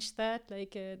can change that,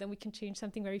 then we can change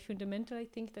something very fundamental. I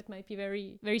think that might be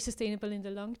very, very sustainable in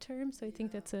the long term. So I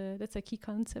think that's a key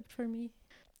concept for me.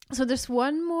 So there's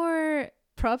one more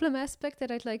problem aspect that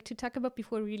I'd like to talk about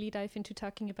before we really dive into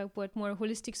talking about what more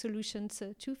holistic solutions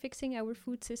to fixing our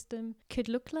food system could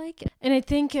look like. And I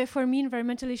think for me,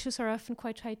 environmental issues are often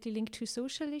quite tightly linked to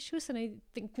social issues. And I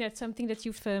think that's something that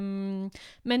you've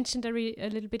mentioned a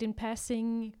little bit in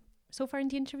passing so far in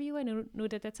the interview. I know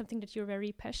that that's something that you're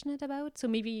very passionate about. So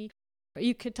maybe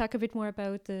you could talk a bit more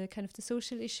about the kind of the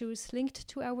social issues linked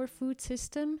to our food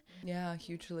system. Yeah,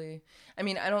 hugely. I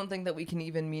mean, I don't think that we can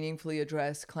even meaningfully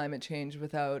address climate change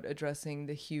without addressing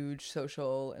the huge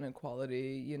social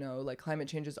inequality. You know, like climate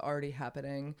change is already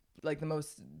happening. Like the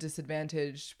most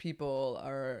disadvantaged people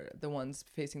are the ones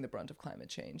facing the brunt of climate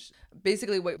change.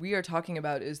 Basically, what we are talking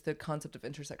about is the concept of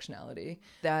intersectionality.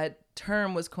 That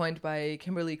term was coined by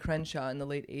Kimberly Crenshaw in the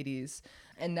late 80s.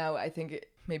 And now I think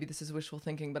maybe this is wishful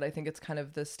thinking, but I think it's kind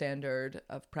of the standard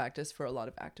of practice for a lot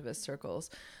of activist circles.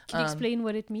 Can you explain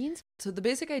what it means? So the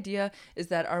basic idea is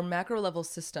that our macro level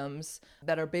systems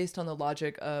that are based on the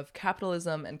logic of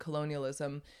capitalism and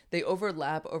colonialism, they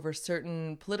overlap over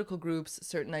certain political groups,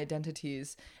 certain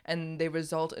identities, and they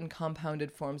result in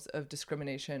compounded forms of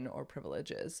discrimination or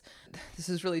privileges. This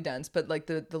is really dense, but like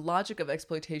the logic of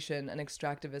exploitation and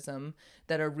extractivism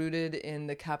that are rooted in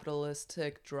the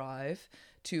capitalistic drive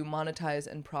to monetize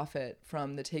and profit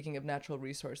from the taking of natural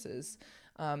resources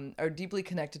are deeply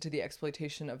connected to the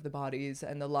exploitation of the bodies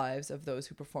and the lives of those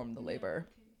who perform the labor.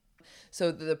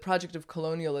 So the project of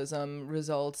colonialism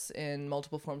results in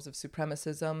multiple forms of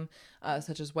supremacism,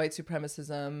 such as white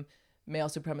supremacism, male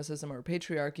supremacism or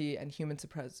patriarchy, and human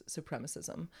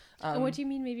supremacism. And what do you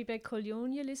mean maybe by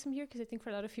colonialism here? Because I think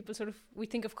for a lot of people we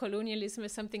think of colonialism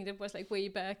as something that was like way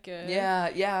back I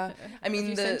mean, a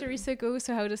few centuries ago.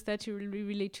 So how does that really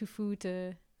relate to food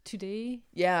today?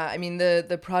 Yeah, I mean,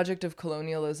 the project of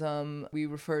colonialism, we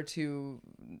refer to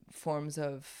forms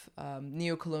of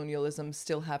neocolonialism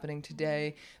still happening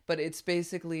today, but it's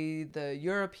basically the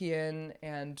European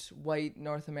and white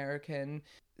North American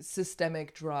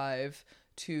systemic drive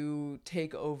to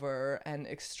take over and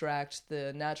extract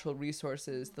the natural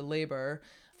resources, the labor,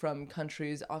 from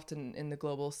countries often in the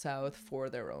global south for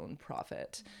their own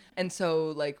profit. And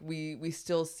so like we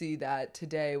still see that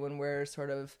today when we're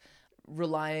sort of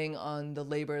relying on the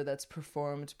labor that's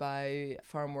performed by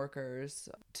farm workers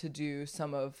to do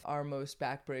some of our most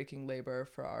backbreaking labor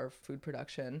for our food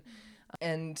production.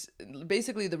 And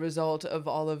basically the result of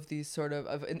all of these sort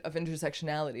of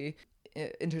intersectionality,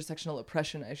 intersectional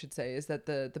oppression, I should say, is that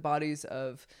the bodies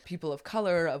of people of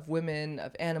color, of women,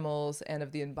 of animals, and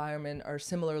of the environment are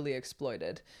similarly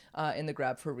exploited in the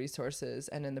grab for resources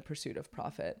and in the pursuit of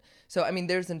profit. So, I mean,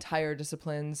 there's entire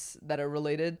disciplines that are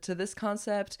related to this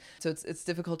concept. So it's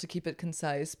difficult to keep it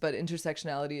concise, but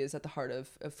intersectionality is at the heart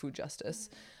of food justice.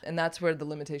 And that's where the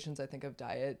limitations, I think, of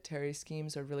dietary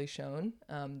schemes are really shown,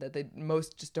 that they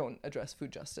most just don't address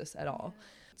food justice at all.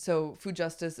 So food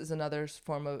justice is another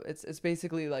form of, it's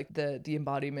basically like the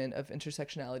embodiment of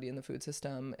intersectionality in the food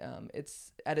system.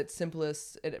 It's at its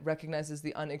simplest, it recognizes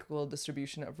the unequal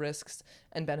distribution of risks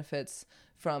and benefits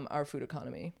from our food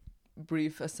economy.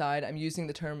 Brief aside, I'm using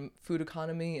the term food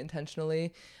economy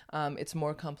intentionally. It's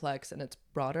more complex and it's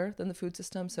broader than the food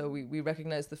system. So we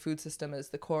recognize the food system as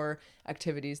the core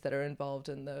activities that are involved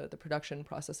in the production,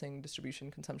 processing, distribution,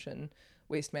 consumption,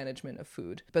 waste management of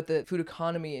food. But the food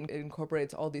economy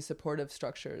incorporates all these supportive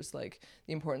structures like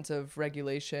the importance of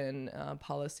regulation,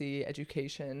 policy,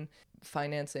 education,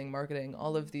 financing, marketing,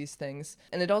 all of these things.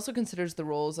 And it also considers the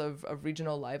roles of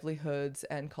regional livelihoods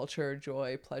and culture,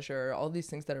 joy, pleasure, all these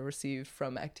things that are received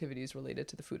from activities related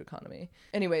to the food economy.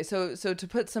 Anyway, so to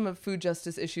put some of food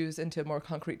justice issues into more more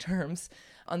concrete terms.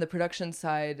 On the production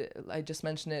side, I just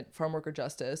mentioned it, farm worker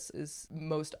justice is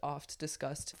most oft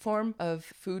discussed form of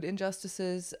food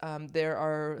injustices. There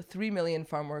are 3 million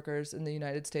farm workers in the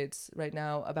United States right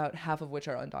now, about half of which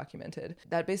are undocumented.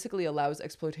 That basically allows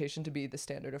exploitation to be the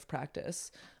standard of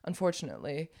practice.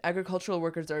 Unfortunately, agricultural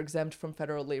workers are exempt from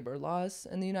federal labor laws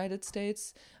in the United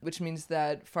States, which means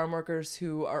that farm workers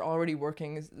who are already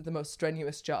working the most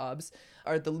strenuous jobs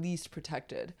are the least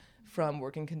protected from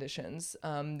working conditions.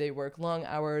 They work long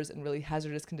hours in really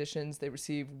hazardous conditions. They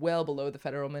receive well below the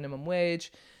federal minimum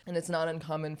wage. And it's not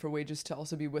uncommon for wages to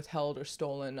also be withheld or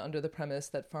stolen under the premise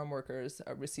that farm workers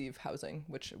receive housing,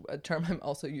 which a term I'm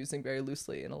also using very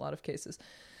loosely in a lot of cases.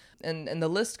 And the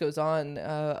list goes on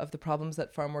of the problems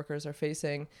that farm workers are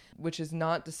facing, which is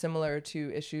not dissimilar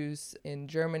to issues in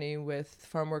Germany with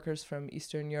farm workers from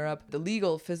Eastern Europe. The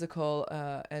legal, physical,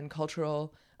 and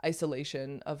cultural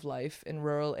isolation of life in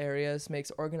rural areas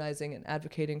makes organizing and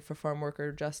advocating for farm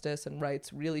worker justice and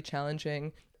rights really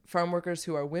challenging. Farm workers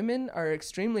who are women are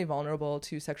extremely vulnerable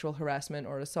to sexual harassment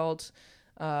or assault.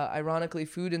 Ironically,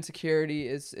 food insecurity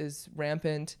is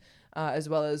rampant, as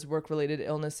well as work-related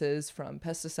illnesses from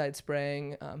pesticide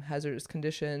spraying, hazardous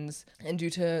conditions. And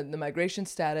due to the migration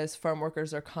status, farm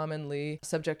workers are commonly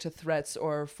subject to threats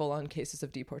or full-on cases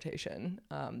of deportation.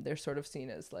 They're sort of seen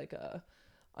as like a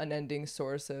unending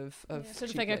source of sort of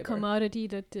cheap like labor. a commodity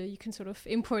that you can sort of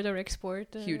import or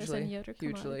export as Hugely, any other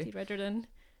commodity, rather than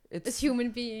it's as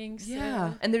human beings.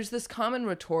 Yeah. And there's this common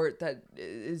retort that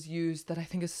is used that I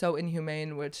think is so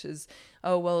inhumane, which is,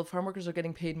 oh, well, farm workers are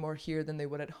getting paid more here than they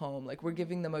would at home. Like we're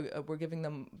giving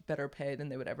them better pay than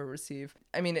they would ever receive.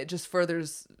 I mean, it just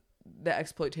furthers the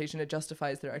exploitation. It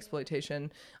justifies their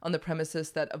exploitation on the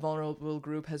premises that a vulnerable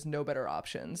group has no better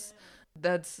options.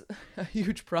 That's a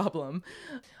huge problem.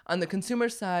 On the consumer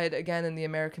side, again, in the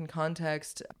American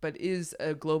context, but is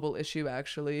a global issue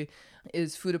actually,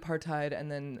 is food apartheid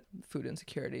and then food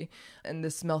insecurity. And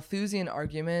this Malthusian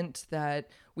argument that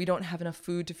we don't have enough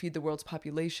food to feed the world's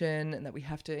population and that we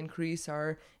have to increase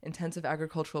our intensive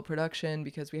agricultural production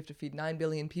because we have to feed 9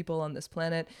 billion people on this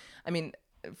planet. I mean,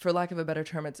 for lack of a better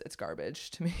term, it's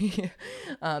garbage to me.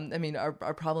 I mean,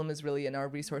 our problem is really in our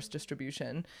resource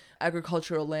distribution.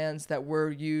 Agricultural lands that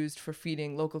were used for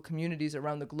feeding local communities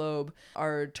around the globe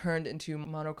are turned into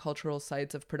monocultural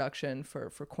sites of production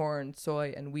for corn,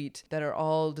 soy, and wheat that are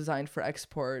all designed for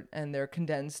export, and they're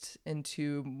condensed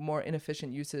into more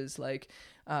inefficient uses like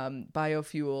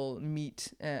biofuel,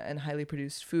 meat, and highly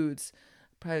produced foods.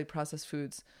 Highly processed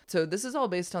foods. So this is all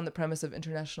based on the premise of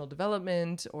international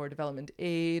development or development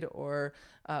aid or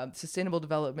sustainable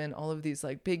development, all of these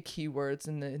like big keywords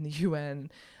in the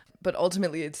UN. But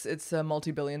ultimately, it's a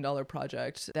multi-billion-dollar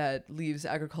project that leaves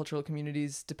agricultural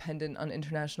communities dependent on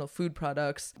international food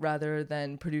products rather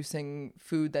than producing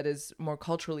food that is more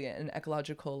culturally and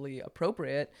ecologically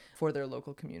appropriate for their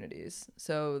local communities.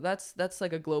 So that's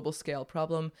like a global scale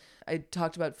problem. I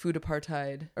talked about food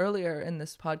apartheid earlier in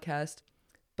this podcast,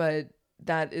 but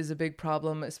that is a big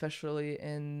problem, especially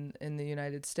in the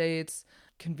United States.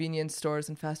 Convenience stores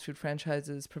and fast food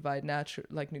franchises provide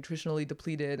nutritionally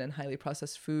depleted and highly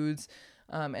processed foods,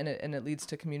 and it leads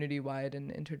to community-wide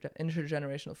and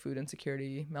intergenerational food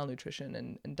insecurity,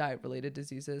 malnutrition, and diet-related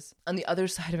diseases. On the other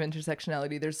side of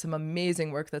intersectionality, there's some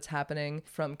amazing work that's happening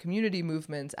from community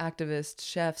movements, activists,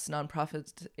 chefs,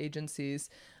 nonprofit agencies,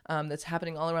 that's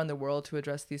happening all around the world to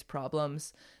address these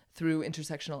problems through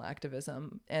intersectional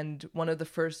activism. And one of the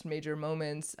first major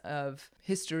moments of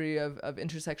history of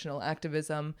intersectional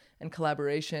activism and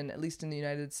collaboration, at least in the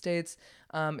United States,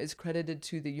 is credited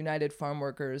to the United Farm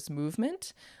Workers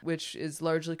movement, which is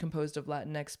largely composed of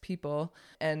Latinx people.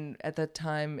 And at that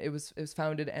time, it was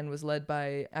founded and was led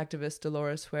by activists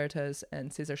Dolores Huertas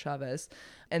and Cesar Chavez.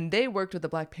 And they worked with the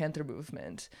Black Panther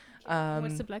movement.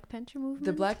 What's the Black Panther movement?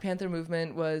 The Black Panther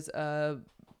movement was a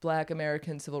Black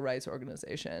American civil rights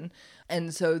organization.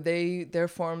 And so their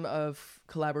form of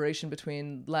collaboration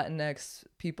between Latinx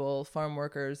people, farm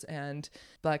workers, and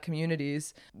Black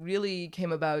communities really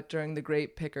came about during the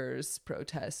Grape Pickers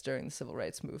protests during the civil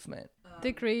rights movement.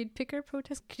 The Grape Picker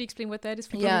protest? Could you explain what that is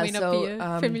for people who may not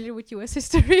be familiar with U.S.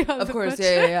 history? Of course,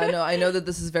 yeah. No, I know that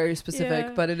this is very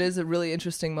specific, but it is a really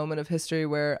interesting moment of history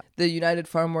where the United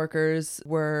Farm Workers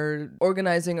were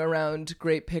organizing around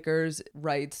grape pickers'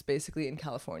 rights, basically in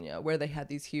California, where they had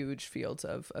these huge fields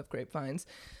of grapevines.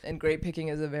 And grape picking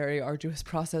is a very arduous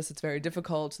process. It's very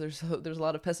difficult. There's a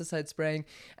lot of pesticide spraying.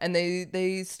 And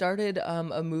they started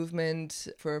a movement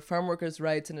for farm workers'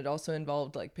 rights, and it also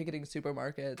involved like picketing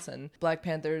supermarkets and Black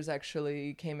Panthers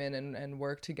actually came in and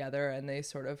worked together, and they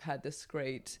sort of had this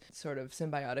great sort of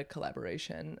symbiotic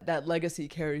collaboration. That legacy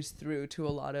carries through to a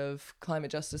lot of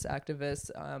climate justice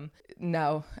activists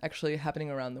now actually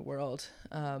happening around the world.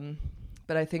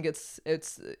 But I think it's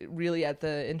really at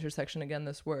the intersection, again,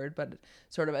 this word, but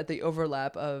sort of at the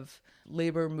overlap of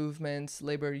labor movements,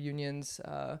 labor unions,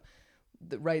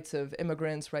 the rights of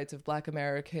immigrants, rights of Black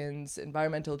Americans,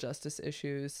 environmental justice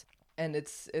issues. And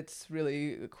it's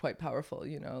really quite powerful,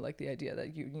 like the idea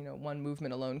that one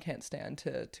movement alone can't stand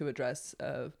to address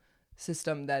a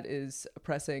system that is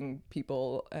oppressing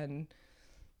people and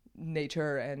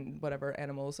nature and whatever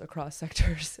animals across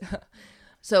sectors.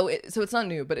 So it's not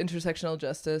new, but intersectional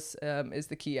justice is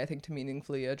the key, I think, to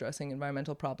meaningfully addressing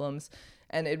environmental problems.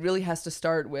 And it really has to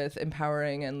start with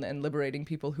empowering and liberating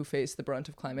people who face the brunt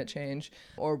of climate change,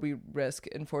 or we risk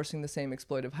enforcing the same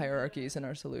exploitive hierarchies in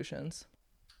our solutions.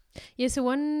 Yeah, so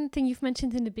one thing you've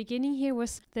mentioned in the beginning here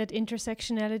was that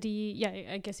intersectionality,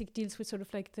 I guess it deals with sort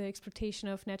of like the exploitation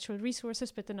of natural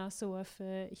resources, but then also of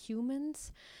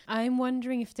humans. I'm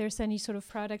wondering if there's any sort of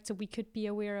products that we could be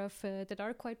aware of that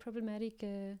are quite problematic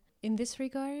in this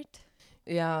regard.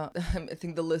 Yeah, I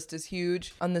think the list is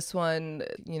huge. On this one,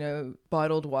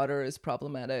 bottled water is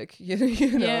problematic. Yeah,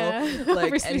 like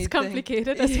obviously anything. It's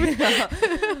complicated. As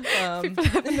people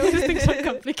haven't noticed things are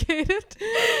complicated.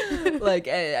 Like,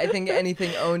 I think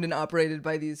anything owned and operated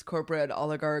by these corporate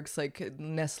oligarchs like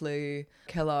Nestle,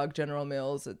 Kellogg, General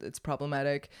Mills, it's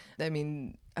problematic. I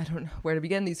mean, I don't know where to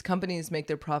begin. These companies make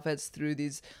their profits through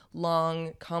these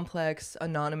long, complex,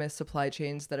 anonymous supply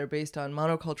chains that are based on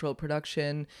monocultural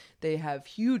production. They have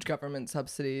huge government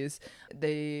subsidies.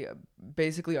 They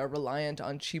basically are reliant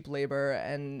on cheap labor,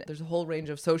 and there's a whole range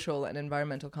of social and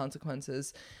environmental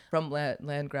consequences from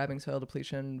land grabbing, soil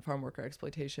depletion, farm worker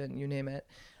exploitation, you name it.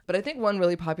 But I think one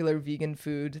really popular vegan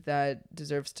food that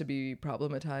deserves to be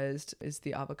problematized is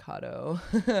the avocado.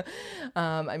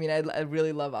 I mean, I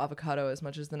really love avocado as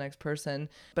much as the next person,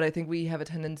 but I think we have a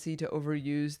tendency to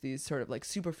overuse these sort of like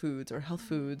superfoods or health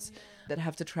foods that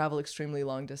have to travel extremely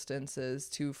long distances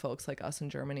to folks like us in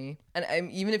Germany.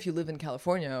 And even if you live in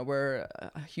California, where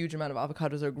a huge amount of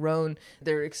avocados are grown,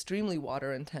 they're extremely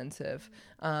water intensive,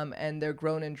 and they're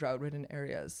grown in drought-ridden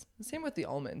areas. Same with the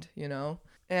almond,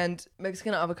 And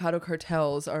Mexican avocado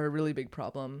cartels are a really big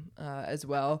problem as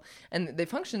well. And they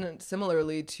function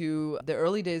similarly to the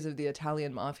early days of the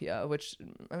Italian mafia, which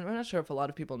I'm not sure if a lot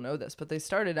of people know this, but they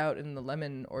started out in the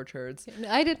lemon orchards.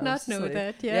 I did not know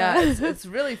that. Yeah, it's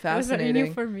really fascinating. It was very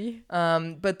new for me.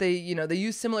 But they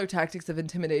use similar tactics of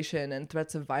intimidation and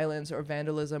threats of violence or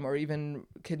vandalism or even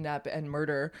kidnap and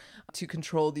murder to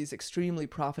control these extremely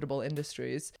profitable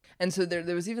industries. And so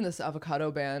there was even this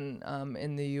avocado ban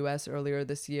in the U.S. earlier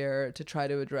this year to try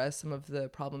to address some of the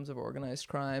problems of organized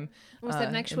crime. Was that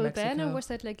an actual ban, or was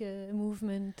that like a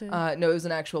movement? No, it was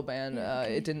an actual ban. Yeah,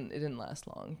 okay. It didn't last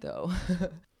long though.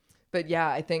 But yeah,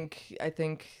 I think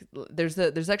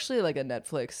there's actually like a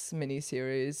Netflix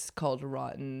miniseries called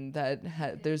Rotten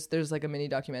that there's like a mini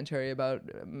documentary about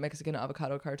Mexican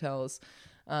avocado cartels.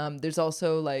 There's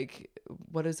also like,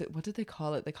 what did they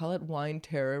call it? They call it wine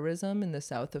terrorism in the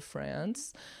south of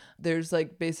France. There's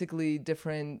like basically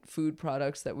different food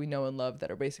products that we know and love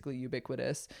that are basically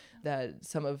ubiquitous, that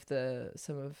some of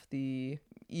the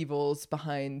evils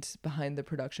behind the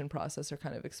production process are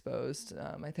kind of exposed.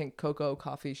 I think cocoa,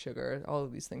 coffee, sugar, all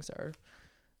of these things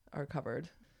are covered.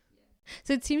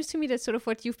 So it seems to me that sort of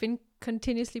what you've been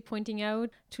continuously pointing out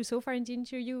to so far in the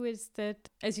interview is that,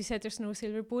 as you said, there's no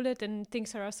silver bullet, and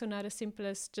things are also not as simple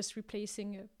as just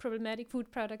replacing problematic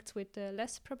food products with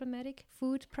less problematic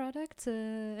food products.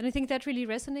 And I think that really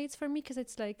resonates for me, because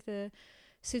it's like the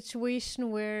situation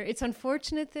where it's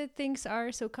unfortunate that things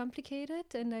are so complicated,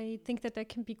 and I think that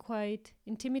can be quite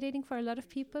intimidating for a lot of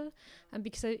people, and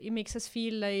because it makes us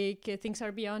feel like things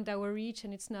are beyond our reach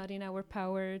and it's not in our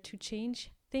power to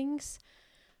change things.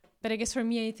 But I guess for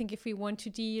me, I think if we want to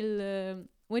deal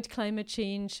with climate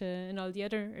change and all the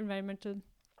other environmental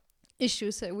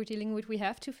issues that we're dealing with, we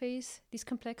have to face these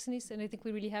complexities, and I think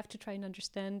we really have to try and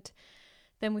understand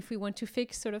them if we want to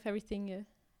fix sort of everything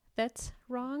that's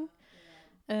wrong.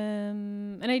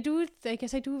 And I do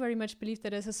very much believe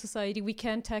that as a society we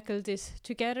can tackle this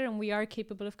together, and we are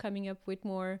capable of coming up with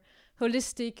more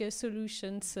holistic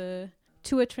solutions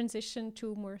to a transition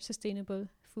to more sustainable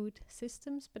food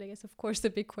systems. But I guess, of course, the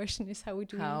big question is how we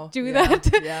do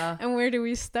that? Yeah. And where do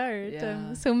we start?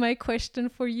 Yeah. So my question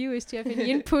for you is, do you have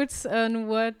any inputs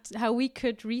on how we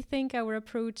could rethink our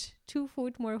approach to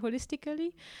food more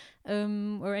holistically,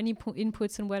 or any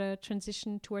inputs on what a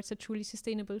transition towards a truly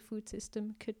sustainable food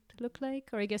system could look like?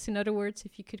 Or I guess, in other words,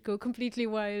 if you could go completely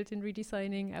wild in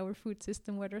redesigning our food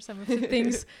system, what are some of the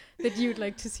things that you'd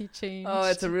like to see changed? Oh,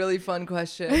 it's a really fun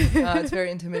question. It's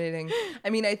very intimidating. I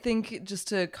mean, I think, just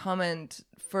to comment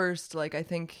first, like, I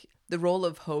think the role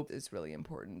of hope is really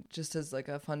important, just as like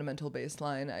a fundamental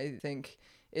baseline. I think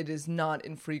it is not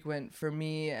infrequent for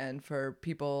me and for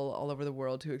people all over the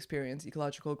world to experience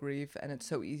ecological grief. And it's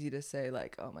so easy to say,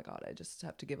 like, oh my God, I just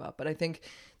have to give up. But I think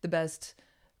the best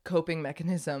coping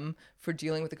mechanism for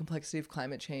dealing with the complexity of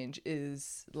climate change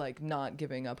is like not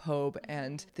giving up hope.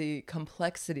 And the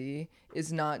complexity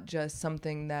is not just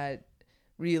something that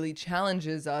really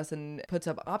challenges us and puts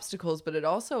up obstacles, but it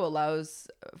also allows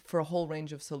for a whole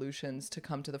range of solutions to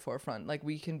come to the forefront. Like,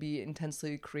 we can be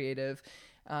intensely creative,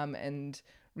 and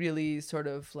really sort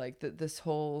of like this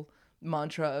whole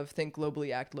mantra of think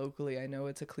globally, act locally. I know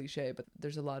it's a cliche, but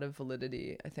there's a lot of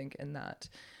validity, I think, in that.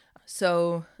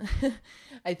 So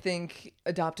I think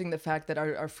adopting the fact that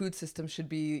our food system should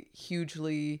be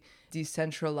hugely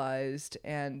decentralized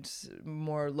and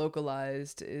more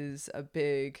localized is a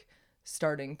big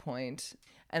starting point.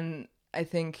 And I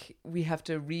think we have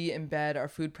to re-embed our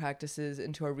food practices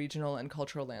into our regional and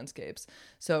cultural landscapes.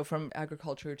 So from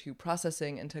agriculture to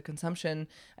processing and to consumption,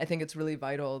 I think it's really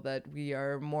vital that we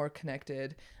are more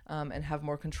connected, and have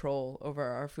more control over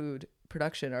our food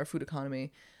production, our food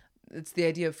economy. It's the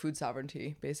idea of food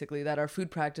sovereignty, basically, that our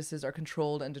food practices are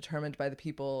controlled and determined by the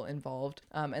people involved,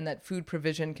 and that food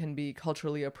provision can be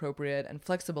culturally appropriate and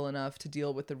flexible enough to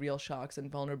deal with the real shocks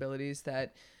and vulnerabilities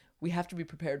that we have to be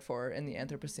prepared for in the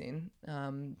Anthropocene.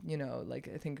 Like,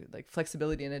 I think like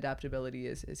flexibility and adaptability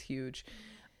is huge.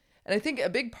 And I think a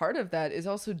big part of that is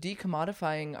also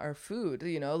decommodifying our food,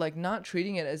 like not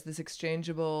treating it as this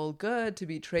exchangeable good to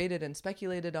be traded and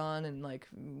speculated on and like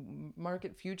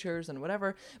market futures and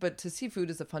whatever, but to see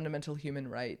food as a fundamental human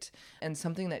right and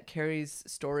something that carries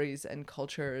stories and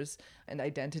cultures and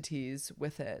identities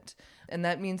with it. And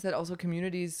that means that also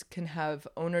communities can have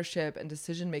ownership and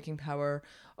decision-making power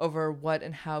over what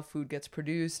and how food gets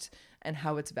produced and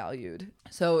how it's valued.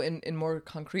 So in more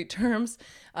concrete terms,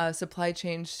 supply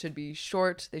chains should be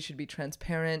short, they should be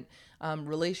transparent,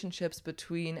 relationships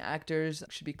between actors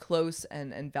should be close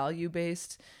and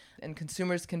value-based, and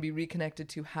consumers can be reconnected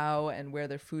to how and where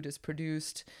their food is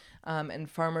produced,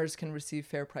 and farmers can receive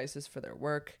fair prices for their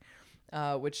work,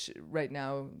 which right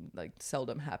now like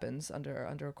seldom happens under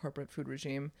a corporate food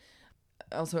regime.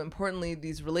 Also, importantly,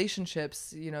 these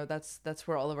relationships, that's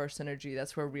where all of our synergy,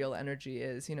 that's where real energy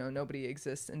is. Nobody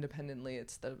exists independently.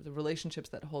 It's the relationships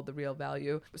that hold the real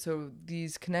value. So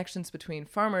these connections between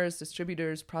farmers,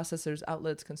 distributors, processors,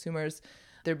 outlets, consumers,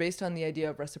 they're based on the idea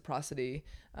of reciprocity,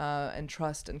 and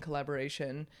trust and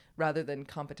collaboration rather than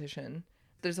competition.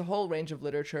 There's a whole range of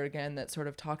literature, again, that sort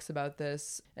of talks about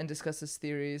this and discusses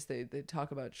theories. They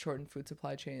talk about shortened food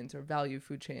supply chains or value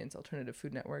food chains, alternative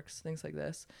food networks, things like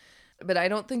this. But I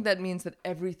don't think that means that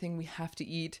everything we have to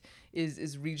eat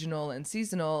is regional and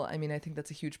seasonal. I mean, I think that's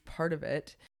a huge part of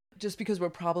it. Just because we're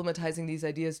problematizing these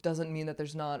ideas doesn't mean that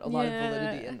there's not a lot of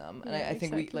validity in them. And I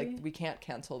think we can't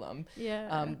cancel them,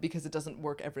 because it doesn't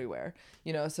work everywhere.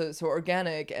 So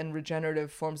organic and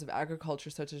regenerative forms of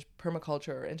agriculture, such as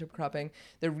permaculture or intercropping,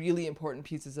 they're really important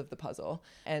pieces of the puzzle.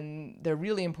 And they're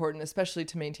really important, especially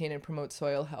to maintain and promote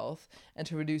soil health and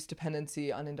to reduce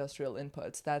dependency on industrial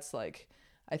inputs. That's like,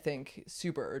 I think,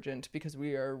 super urgent, because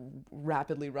we are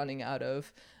rapidly running out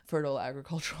of fertile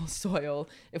agricultural soil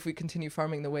if we continue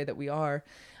farming the way that we are.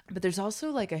 But there's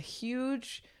also like a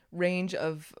huge range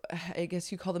of, I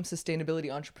guess you call them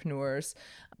sustainability entrepreneurs,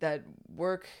 that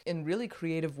work in really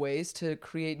creative ways to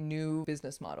create new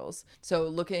business models. So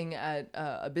looking at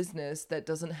a business that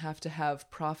doesn't have to have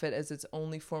profit as its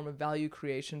only form of value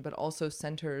creation, but also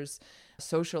centers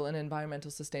social and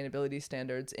environmental sustainability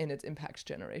standards in its impact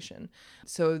generation.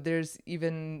 So there's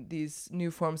even these new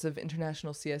forms of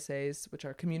international CSAs, which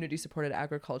are community-supported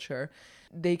agriculture.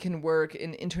 They can work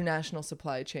in international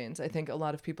supply chains. I think a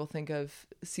lot of people think of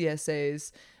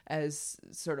CSAs as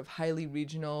sort of highly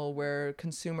regional, where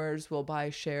consumers will buy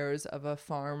shares of a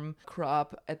farm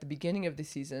crop at the beginning of the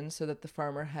season so that the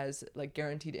farmer has like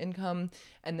guaranteed income,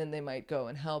 and then they might go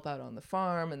and help out on the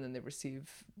farm, and then they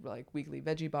receive like weekly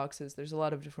veggie boxes. There's a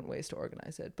lot of different ways to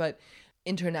organize it. But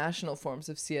international forms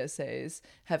of CSAs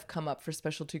have come up for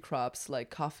specialty crops like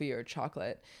coffee or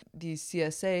chocolate. These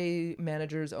CSA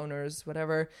managers, owners,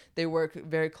 whatever, they work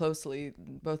very closely,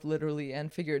 both literally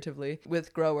and figuratively,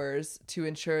 with growers to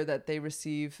ensure that they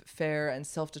receive fair and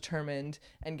self-determined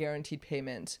and guaranteed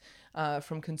payment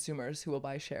from consumers who will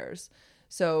buy shares.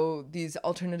 So these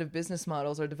alternative business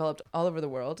models are developed all over the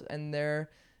world, and they're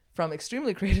from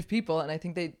extremely creative people. And I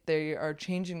think they are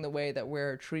changing the way that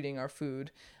we're treating our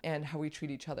food and how we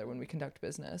treat each other when we conduct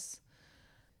business.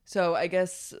 So I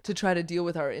guess to try to deal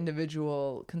with our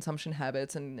individual consumption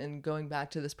habits and going back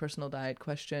to this personal diet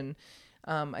question,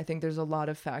 I think there's a lot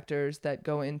of factors that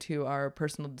go into our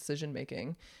personal decision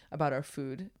making about our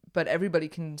food, but everybody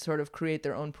can sort of create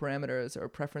their own parameters or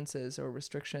preferences or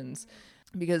restrictions,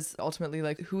 because ultimately,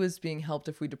 like, who is being helped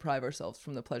if we deprive ourselves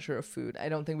from the pleasure of food? I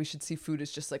don't think we should see food as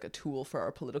just like a tool for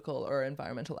our political or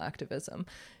environmental activism.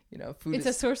 You know, food it's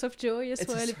a source of joy as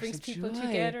well. It brings of people joy.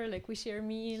 Together, like we share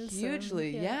meals.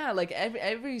 Hugely, yeah. Like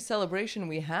every celebration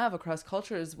we have across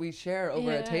cultures, we share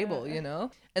over a table, you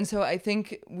know? And so I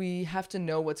think we have to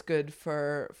know what's good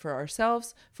for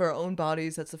ourselves, for our own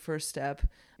bodies. That's the first step.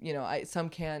 You know, some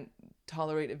can't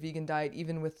tolerate a vegan diet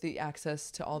even with the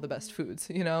access to all the best foods,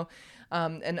 you know?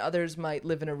 And others might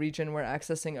live in a region where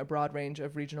accessing a broad range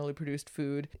of regionally produced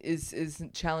food is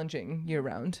challenging year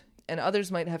round. And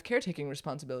others might have caretaking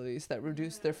responsibilities that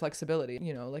reduce their flexibility.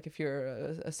 You know, like if you're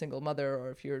a single mother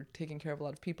or if you're taking care of a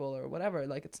lot of people or whatever,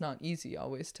 like it's not easy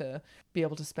always to be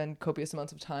able to spend copious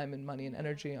amounts of time and money and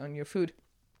energy on your food.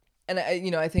 And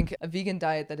I think a vegan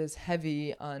diet that is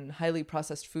heavy on highly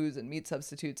processed foods and meat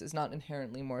substitutes is not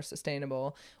inherently more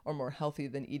sustainable or more healthy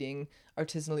than eating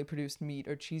artisanally produced meat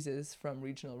or cheeses from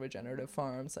regional regenerative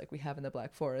farms like we have in the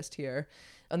Black Forest here.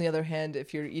 On the other hand,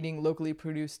 if you're eating locally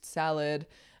produced salad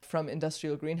from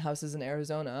industrial greenhouses in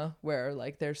Arizona, where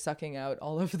like they're sucking out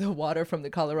all of the water from the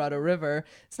Colorado River,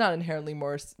 it's not inherently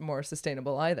more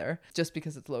sustainable either, just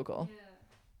because it's local. Yeah.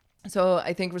 So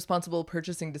I think responsible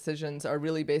purchasing decisions are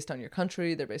really based on your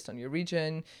country, they're based on your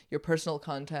region, your personal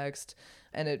context,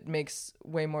 and it makes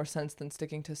way more sense than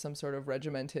sticking to some sort of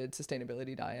regimented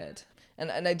sustainability diet.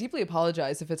 And I deeply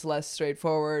apologize if it's less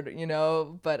straightforward, you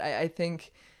know, but I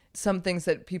think some things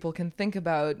that people can think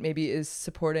about maybe is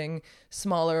supporting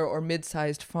smaller or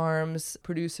mid-sized farms,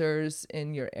 producers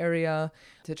in your area,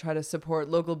 to try to support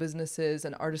local businesses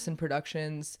and artisan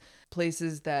productions.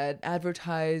 Places that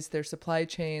advertise their supply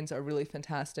chains are really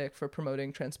fantastic for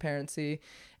promoting transparency,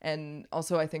 and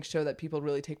also I think show that people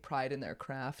really take pride in their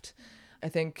craft. I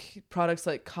think products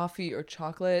like coffee or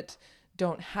chocolate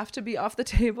don't have to be off the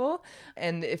table.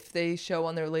 And if they show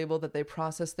on their label that they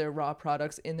process their raw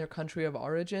products in their country of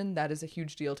origin, that is a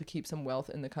huge deal to keep some wealth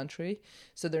in the country.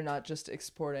 So they're not just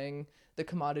exporting the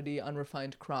commodity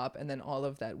unrefined crop, and then all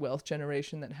of that wealth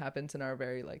generation that happens in our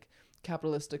very like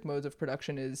capitalistic modes of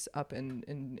production is up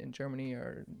in Germany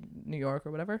or New York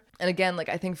or whatever. And again, like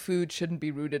I think food shouldn't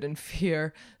be rooted in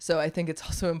fear. So I think it's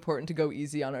also important to go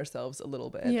easy on ourselves a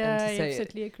little bit. Yeah, and to say, I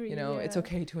absolutely agree. You know, it's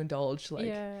okay to indulge, like,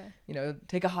 you know,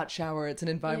 take a hot shower. It's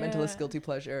an environmentalist guilty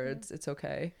pleasure. It's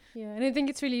okay. Yeah, and I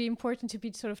think it's really important to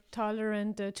be sort of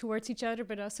tolerant towards each other,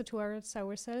 but also towards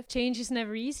ourselves. Change is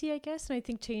never easy, I guess. And I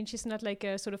think change is not like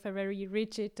a sort of a very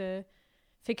rigid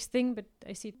fixed thing, but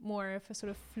I see it more of a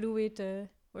sort of fluid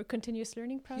or continuous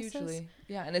learning process. Hugely.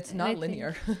 Yeah, and it's not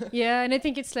linear. Yeah, and I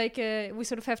think it's like we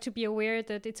sort of have to be aware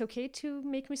that it's okay to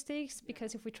make mistakes,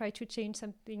 because if we try to change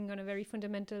something on a very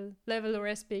fundamental level or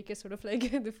as big as sort of like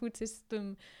the food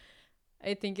system,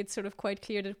 I think it's sort of quite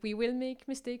clear that we will make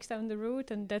mistakes down the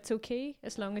road, and that's okay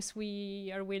as long as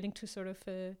we are willing to sort of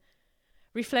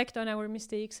reflect on our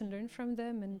mistakes and learn from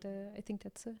them. And I think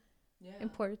that's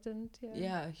important.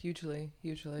 Yeah, hugely.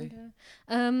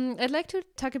 I'd like to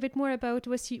talk a bit more about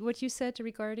what you said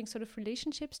regarding sort of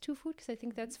relationships to food, because I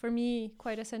think that's for me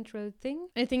quite a central thing.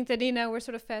 I think that in our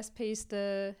sort of fast-paced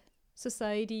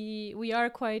society, we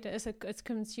are quite, as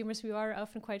consumers, we are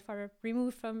often quite far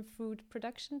removed from food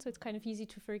production, so it's kind of easy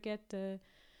to forget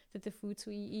that the foods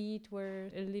we eat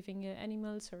were living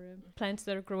animals or plants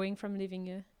that are growing from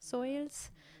living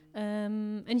soils.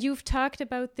 And you've talked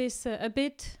about this a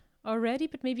bit already,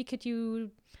 but maybe could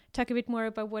you talk a bit more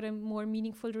about what a more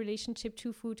meaningful relationship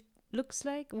to food looks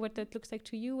like, what that looks like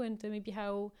to you, and maybe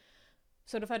how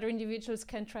sort of other individuals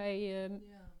can try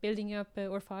building up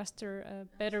or foster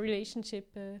a better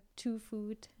relationship to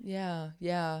food.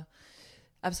 Yeah.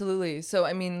 Absolutely. So,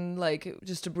 I mean, like,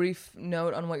 just a brief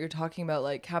note on what you're talking about,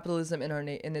 like, capitalism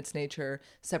in its nature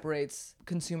separates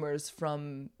consumers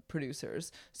from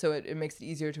producers. So it makes it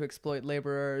easier to exploit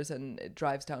laborers, and it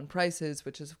drives down prices,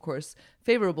 which is, of course,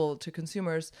 favorable to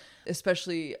consumers,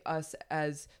 especially us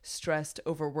as stressed,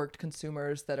 overworked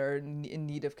consumers that are in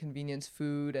need of convenience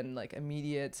food and, like,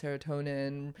 immediate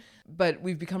serotonin. But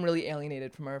we've become really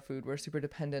alienated from our food. We're super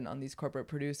dependent on these corporate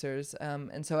producers.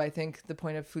 And so I think the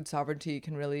point of food sovereignty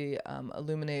can really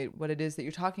illuminate what it is that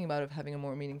you're talking about, of having a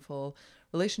more meaningful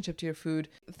relationship to your food.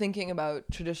 Thinking about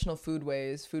traditional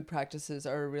foodways, food practices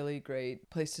are a really great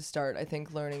place to start. I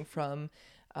think learning from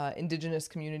indigenous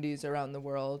communities around the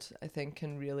world, I think,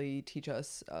 can really teach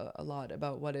us a lot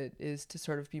about what it is to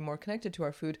sort of be more connected to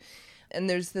our food. And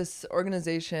there's this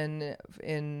organization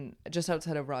in just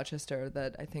outside of Rochester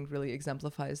that I think really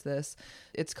exemplifies this.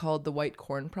 It's called the White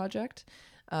Corn Project.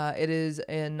 It is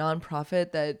a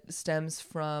nonprofit that stems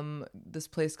from this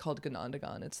place called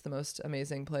Ganondagan. It's the most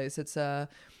amazing place. It's a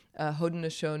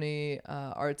Haudenosaunee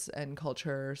Arts and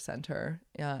Culture Center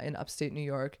in upstate New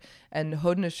York. And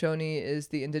Haudenosaunee is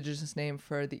the indigenous name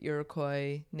for the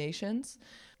Iroquois nations.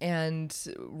 And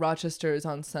Rochester is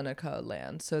on Seneca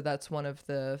land. So that's one of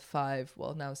the 5,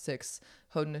 well, now 6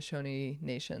 Haudenosaunee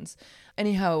nations.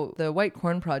 Anyhow, the White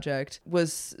Corn Project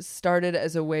was started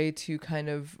as a way to kind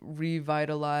of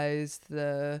revitalize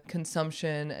the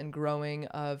consumption and growing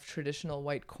of traditional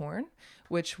white corn,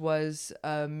 which was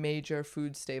a major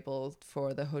food staple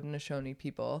for the Haudenosaunee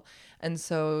people. And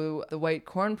so the White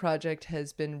Corn Project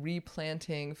has been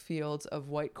replanting fields of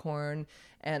white corn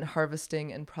and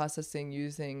harvesting and processing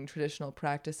using traditional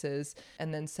practices,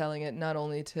 and then selling it not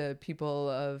only to people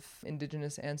of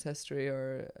indigenous ancestry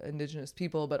or indigenous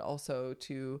people, but also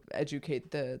to educate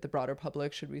the broader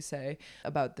public, should we say,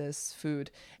 about this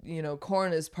food. You know,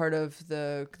 corn is part of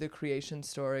the creation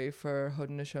story for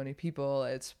Haudenosaunee people.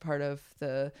 It's part of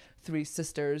the 3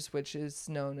 sisters, which is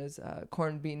known as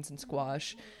corn, beans, and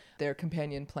squash. They're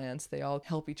companion plants. They all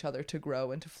help each other to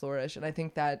grow and to flourish. And I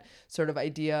think that sort of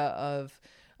idea of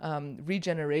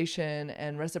regeneration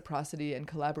and reciprocity and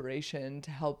collaboration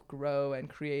to help grow and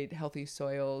create healthy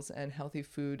soils and healthy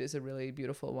food is a really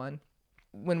beautiful one.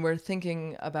 When we're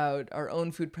thinking about our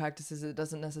own food practices, it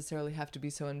doesn't necessarily have to be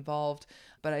so involved,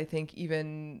 but I think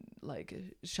even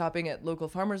like shopping at local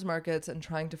farmers markets and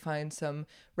trying to find some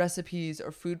recipes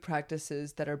or food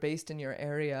practices that are based in your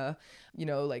area, you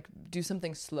know, like do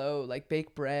something slow, like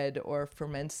bake bread or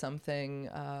ferment something,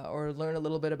 or learn a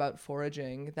little bit about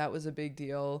foraging. That was a big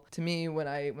deal to me when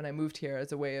I moved here,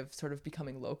 as a way of sort of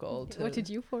becoming local. What did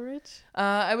you forage?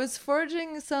 I was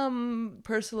foraging some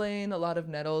purslane, a lot of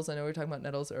nettles. I know we were talking about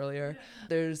nettles earlier.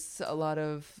 There's a lot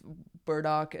of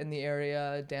burdock in the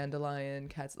area, dandelion,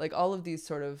 cats, like all of these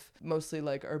sort of mostly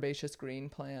like herbaceous green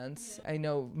plants. I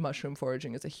know mushroom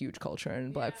foraging is a huge culture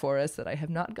in Black Forest that I have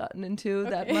not gotten into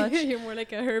that much. You're more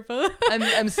like a herbal.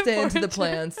 I'm staying to the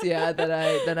plants,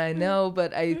 that I know,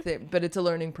 but but it's a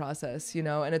learning process, you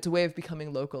know, and it's a way of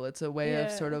becoming local. It's a way of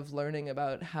sort of learning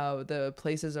about how the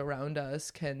places around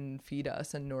us can feed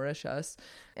us and nourish us,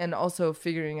 and also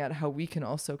figuring out how we can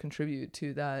also contribute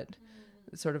to that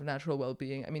sort of natural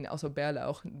well-being. I mean, also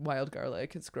bärlauch, wild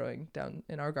garlic, it's growing down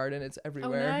in our garden. It's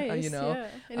everywhere, nice, you know. Yeah.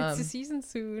 And it's the season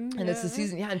soon. And it's the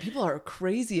season, and people are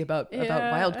crazy about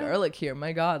wild garlic here.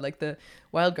 My God, like the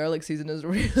wild garlic season is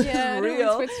real. Yeah,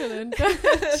 real. In Switzerland.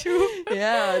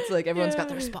 Yeah, it's like everyone's got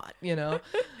their spot, you know.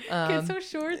 It's so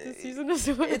short, the season as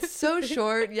well. It's so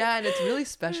short, and it's really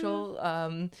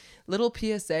special. Little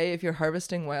PSA, if you're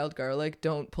harvesting wild garlic,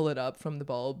 don't pull it up from the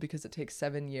bulb, because it takes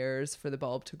 7 years for the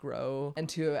bulb to grow and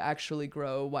to actually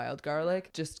grow wild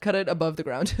garlic. Just cut it above the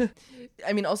ground.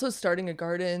 I mean, also starting a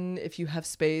garden, if you have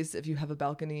space, if you have a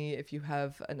balcony, if you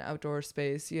have an outdoor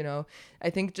space, you know, I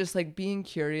think just like being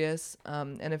curious,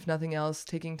 and if nothing else,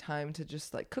 taking time to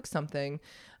just like cook something,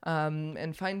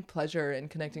 and find pleasure in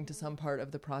connecting to some part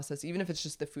of the process, even if it's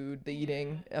just the food, the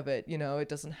eating of it, you know. It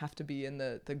doesn't have to be in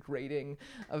the grating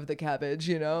of the cabbage,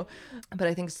 you know. But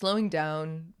I think slowing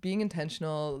down, being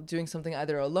intentional, doing something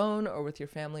either alone or with your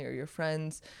family or your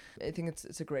friends, I think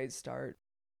it's a great start.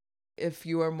 If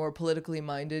you are more politically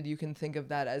minded, you can think of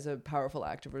that as a powerful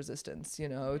act of resistance, you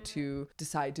know, to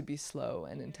decide to be slow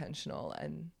and intentional.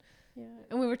 And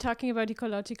we were talking about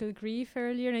ecological grief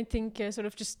earlier, and I think sort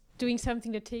of just doing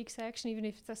something that takes action, even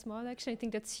if it's a small action, I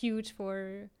think that's huge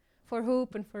for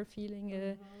hope and for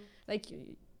feeling like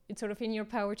it's sort of in your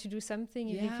power to do something,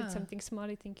 even if it's something small.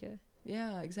 I think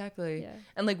yeah, exactly. Yeah.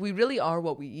 And like we really are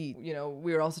what we eat. You know,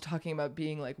 we were also talking about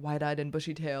being like wide-eyed and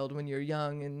bushy-tailed when you're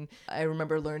young, and I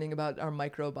remember learning about our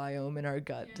microbiome in our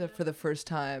gut for the first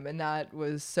time, and that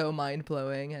was so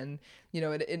mind-blowing. And you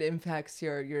know, it impacts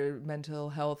your mental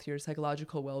health, your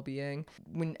psychological well-being.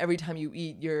 When every time you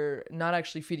eat, you're not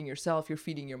actually feeding yourself, you're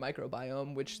feeding your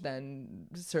microbiome, which then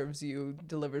serves you,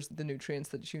 delivers the nutrients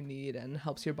that you need and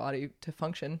helps your body to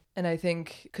function. And I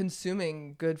think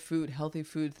consuming good food, healthy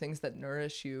food, things that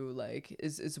nourish you, like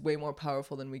is way more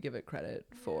powerful than we give it credit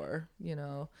for, you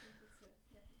know.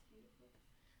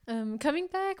 Coming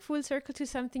back full circle to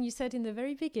something you said in the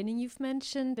very beginning, you've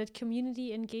mentioned that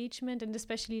community engagement and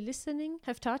especially listening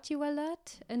have taught you a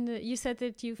lot. And you said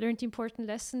that you've learned the important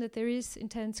lesson that there is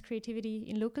intense creativity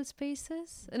in local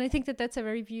spaces. And I think that that's a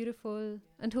very beautiful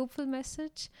and hopeful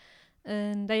message.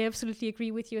 And I absolutely agree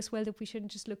with you as well that we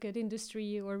shouldn't just look at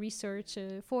industry or research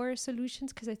for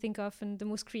solutions, because I think often the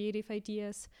most creative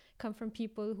ideas come from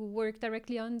people who work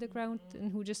directly on the ground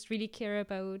and who just really care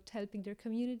about helping their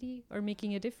community or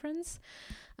making a difference.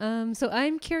 So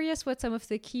I'm curious what some of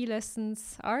the key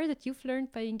lessons are that you've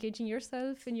learned by engaging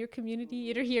yourself in your community,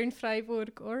 either here in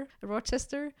Freiburg or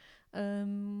Rochester.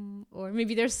 Or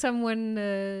maybe there's someone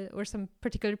or some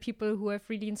particular people who have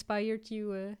really inspired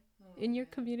you in your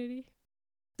community.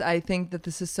 I think that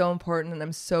this is so important, and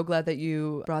I'm so glad that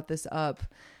you brought this up.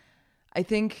 I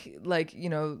think,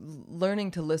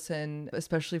 learning to listen,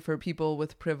 especially for people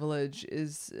with privilege,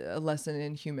 is a lesson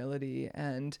in humility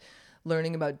and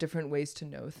learning about different ways to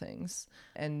know things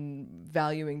and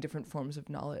valuing different forms of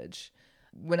knowledge.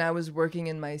 When I was working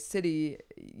in my city,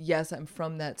 yes, I'm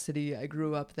from that city. I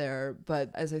grew up there.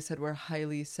 But as I said, we're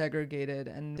highly segregated,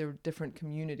 and there are different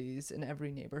communities in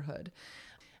every neighborhood.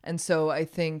 And so I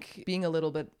think being a little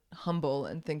bit humble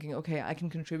and thinking, okay, I can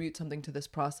contribute something to this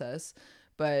process,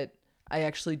 but I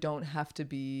actually don't have to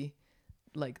be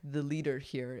like the leader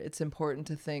here. It's important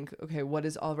to think, okay, what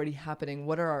is already happening?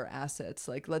 What are our assets?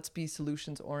 Like, let's be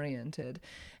solutions oriented.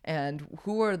 And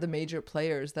who are the major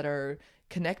players that are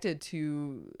connected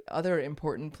to other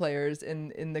important players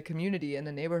in the community, in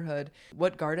the neighborhood?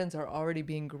 What gardens are already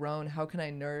being grown? How can I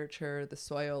nurture the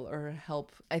soil or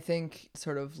help? I think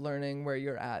sort of learning where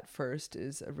you're at first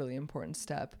is a really important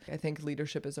step. I think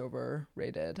leadership is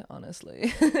overrated,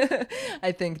 honestly.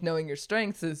 I think knowing your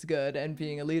strengths is good, and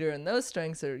being a leader in those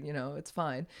strengths are, it's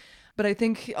fine. But I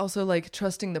think also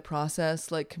trusting the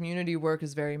process, community work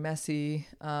is very messy.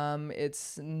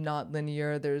 It's not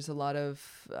linear. There's a lot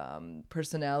of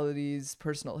personalities,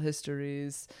 personal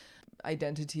histories,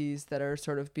 identities that are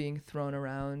sort of being thrown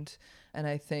around. And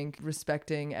I think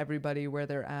respecting everybody where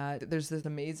they're at. There's this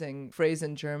amazing phrase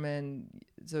in German,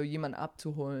 so jemand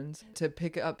abzuholen, to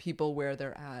pick up people where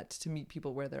they're at, to meet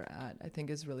people where they're at, I think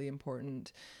is really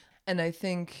important. And I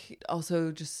think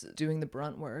also just doing the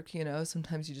brunt work,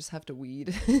 sometimes you just have to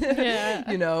weed,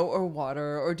 or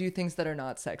water, or do things that are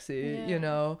not sexy,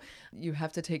 You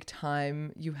have to take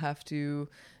time. You have to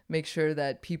make sure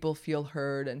that people feel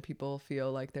heard and people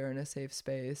feel like they're in a safe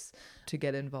space to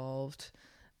get involved.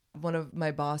 One of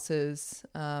my bosses,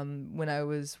 when I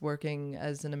was working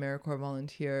as an AmeriCorps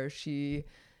volunteer, she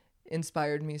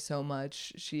inspired me so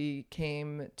much. She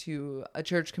came to a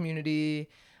church community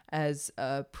as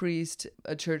a priest,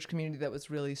 a church community that was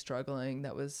really struggling,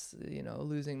 that was,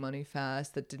 losing money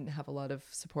fast, that didn't have a lot of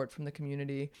support from the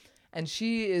community. And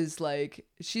she's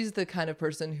the kind of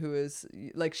person who is,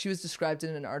 she was described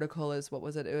in an article as, what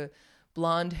was it? A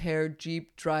blonde-haired,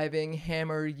 Jeep-driving,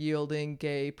 hammer-yielding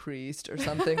gay priest or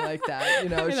something like that.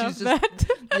 She's just,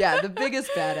 the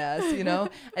biggest badass,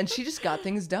 and she just got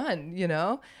things done,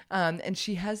 and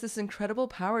she has this incredible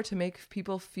power to make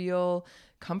people feel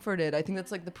comforted. I think that's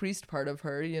the priest part of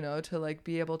her, to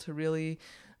be able to really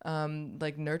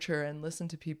nurture and listen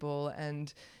to people.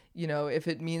 And, if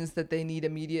it means that they need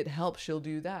immediate help, she'll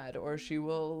do that. Or she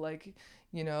will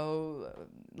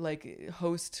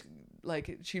host,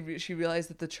 she realized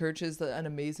that the church is an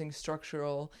amazing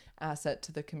structural asset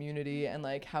to the community, and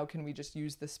how can we just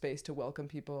use this space to welcome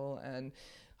people and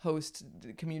host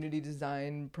community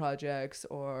design projects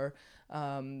or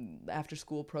after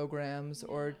school programs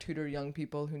or tutor young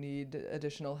people who need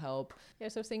additional help. Yeah,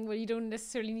 so saying, well, you don't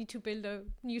necessarily need to build a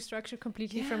new structure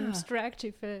completely from scratch.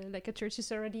 If a church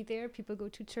is already there, people go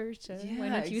to church. Why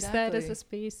not use that as a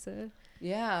space to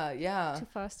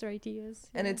foster ideas?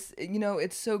 And it's,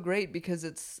 it's so great because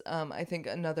it's, I think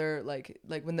another,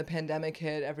 when the pandemic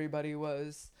hit, everybody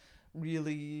was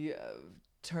really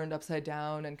turned upside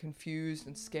down and confused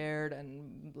and scared,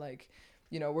 and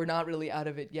we're not really out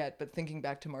of it yet, but thinking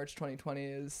back to March 2020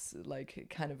 is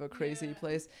kind of a crazy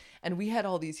place. And we had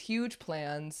all these huge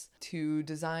plans to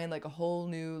design a whole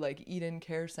new Eden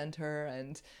Care Center,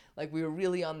 and we were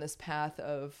really on this path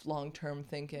of long-term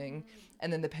thinking.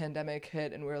 And then the pandemic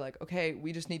hit, and we were okay,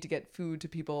 we just need to get food to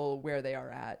people where they are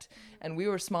at. And we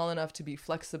were small enough to be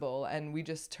flexible, and we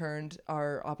just turned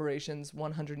our operations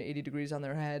 180 degrees on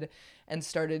their head and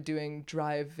started doing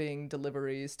driving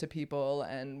deliveries to people.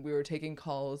 And we were taking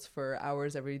calls for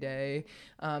hours every day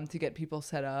to get people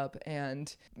set up.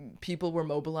 And people were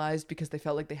mobilized because they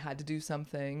felt like they had to do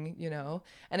something,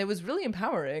 And it was really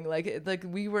empowering.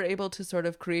 We were able to sort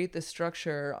of create this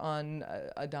structure on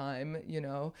a dime,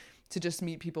 to just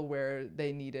meet people where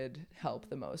they needed help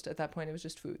the most. At that point, it was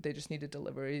just food. They just needed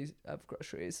deliveries of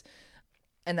groceries.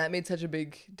 And that made such a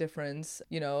big difference.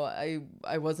 You know,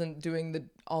 I wasn't doing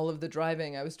all of the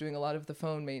driving. I was doing a lot of the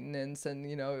phone maintenance, and,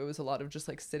 you know, it was a lot of just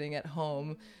like sitting at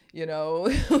home, you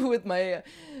know, with my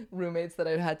roommates that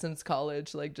I'd had since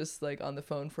college, like just like on the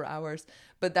phone for hours.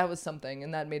 But that was something,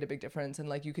 and that made a big difference. And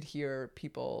like you could hear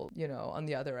people, you know, on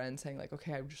the other end saying like,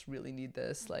 okay, I just really need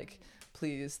this. Like,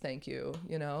 please, thank you,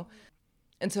 you know.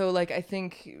 And so, like, I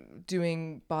think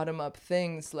doing bottom-up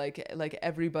things, like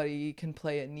everybody can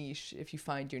play a niche if you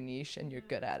find your niche and you're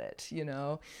good at it, you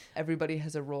know? Everybody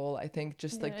has a role, I think,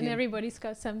 just like... And everybody's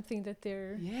got something that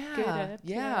they're good at.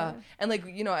 Yeah. And, like,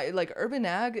 you know, like, urban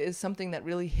ag is something that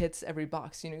really hits every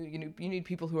box. You need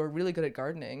people who are really good at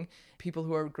gardening, people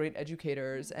who are great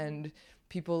educators, and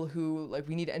people who, like,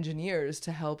 we need engineers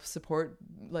to help support,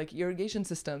 like, irrigation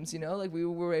systems, you know? Like, we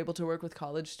were able to work with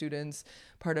college students,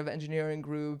 part of engineering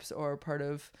groups, or part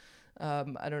of,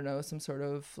 I don't know, some sort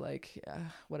of, like,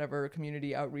 whatever,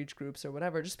 community outreach groups or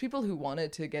whatever. Just people who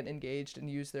wanted to get engaged and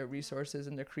use their resources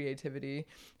and their creativity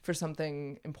for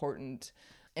something important.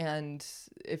 And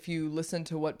if you listen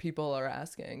to what people are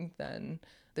asking, then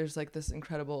there's, like, this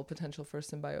incredible potential for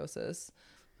symbiosis.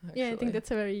 Actually. Yeah, I think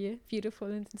that's a very beautiful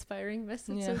and inspiring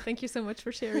message. Yeah. So thank you so much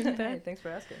for sharing that. Hey, thanks for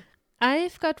asking.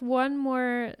 I've got one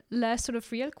more last sort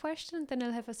of real question, then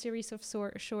I'll have a series of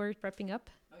short wrapping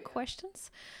up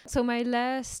questions. So my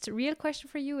last real question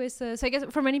for you is, so I guess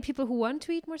for many people who want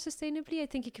to eat more sustainably, I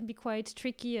think it can be quite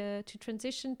tricky to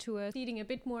transition to eating a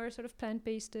bit more sort of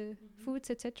plant-based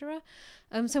foods, etc.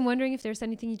 So I'm wondering if there's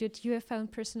anything that you have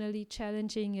found personally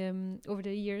challenging over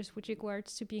the years with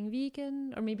regards to being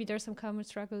vegan, or maybe there's some common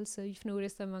struggles you've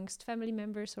noticed amongst family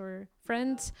members or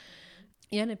friends.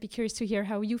 Yeah, and I'd be curious to hear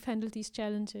how you've handled these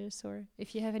challenges, or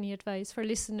if you have any advice for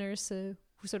listeners who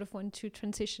sort of want to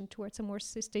transition towards a more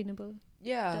sustainable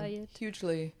diet.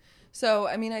 Hugely. So,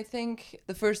 I mean, I think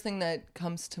the first thing that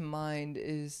comes to mind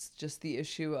is just the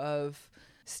issue of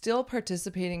still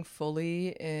participating fully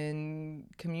in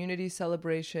community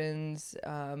celebrations,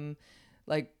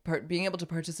 being able to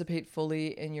participate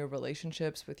fully in your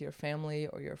relationships with your family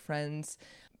or your friends.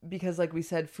 Because, like we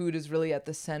said, food is really at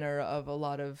the center of a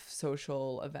lot of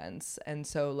social events. And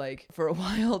so, like, for a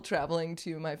while, traveling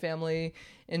to my family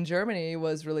in Germany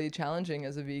was really challenging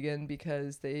as a vegan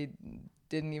because they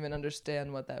didn't even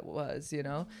understand what that was, you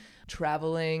know?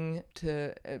 Traveling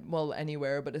to,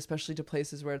 anywhere, but especially to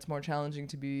places where it's more challenging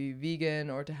to be vegan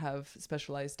or to have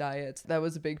specialized diets. That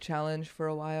was a big challenge for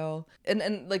a while.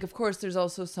 And like, of course, there's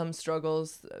also some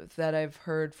struggles that I've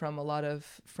heard from a lot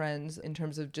of friends in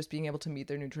terms of just being able to meet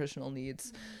their nutritional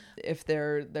needs. If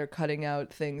they're cutting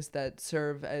out things that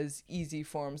serve as easy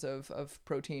forms of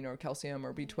protein or calcium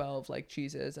or B12, like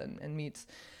cheeses and meats.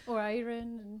 Or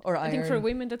iron. Or iron. I think for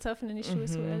women that's often an issue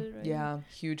as well, right? Yeah,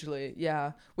 hugely.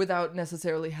 Yeah. Without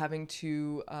necessarily having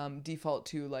to default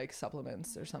to like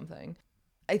supplements or something.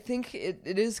 I think it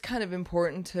is kind of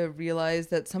important to realize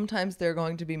that sometimes there are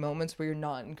going to be moments where you're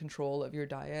not in control of your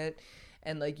diet,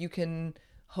 and like you can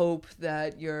hope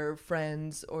that your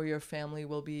friends or your family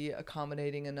will be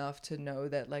accommodating enough to know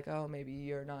that like, oh, maybe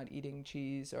you're not eating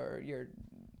cheese or you're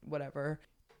whatever.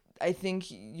 I think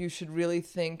you should really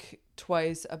think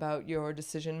twice about your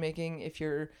decision making if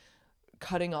you're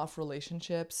cutting off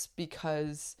relationships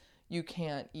because you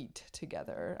can't eat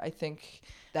together. I think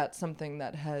that's something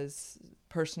that has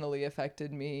personally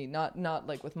affected me, not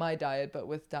like with my diet, but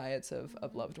with diets of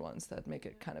loved ones that make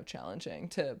it kind of challenging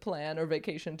to plan or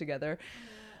vacation together.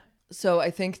 So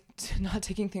I think not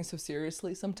taking things so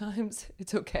seriously sometimes,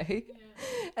 it's okay. Yeah.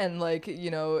 And like, you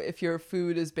know, if your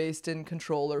food is based in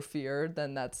control or fear,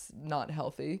 then that's not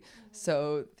healthy. Mm-hmm.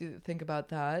 So think about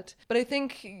that. But I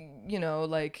think, you know,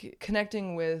 like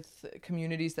connecting with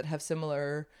communities that have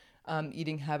similar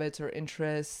eating habits or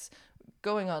interests,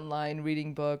 going online,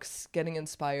 reading books, getting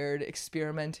inspired,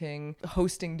 experimenting,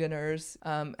 hosting dinners,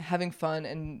 having fun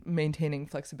and maintaining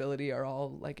flexibility are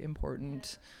all like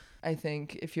important. Yeah. I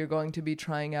think if you're going to be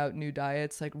trying out new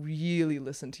diets, like really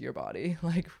listen to your body.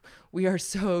 Like we are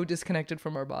so disconnected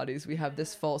from our bodies. We have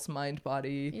this false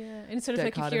mind-body and it's sort of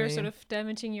dichotomy. Like if you're sort of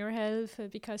damaging your health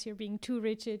because you're being too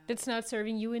rigid, that's not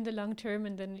serving you in the long term,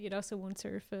 and then it also won't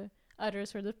serve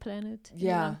others or the planet in the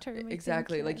long term.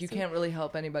 Exactly. Like you can't really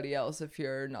help anybody else if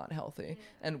you're not healthy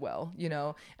and well, you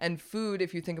know. And food,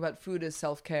 if you think about food as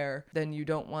self-care, then you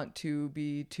don't want to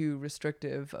be too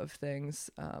restrictive of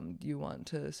things. You want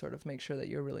to sort of make sure that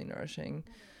you're really nourishing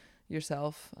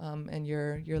yourself and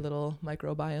your little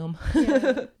microbiome.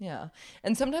 Yeah. Yeah.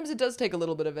 And sometimes it does take a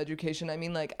little bit of education. I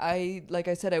mean, like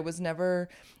I said, I was never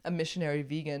a missionary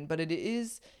vegan, but it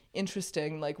is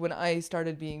interesting. Like when I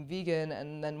started being vegan,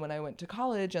 and then when I went to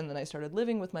college, and then I started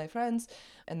living with my friends,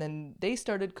 and then they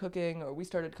started cooking, or we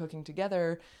started cooking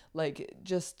together, like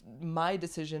just my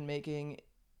decision making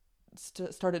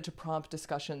started to prompt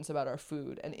discussions about our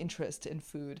food and interest in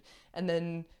food. And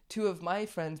then two of my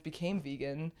friends became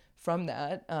vegan from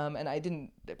that, and I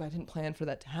didn't plan for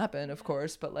that to happen, of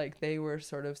course, but like they were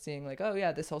sort of seeing like, oh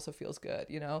yeah, this also feels good,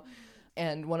 you know.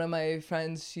 And one of my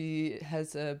friends, she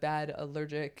has a bad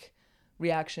allergic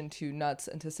reaction to nuts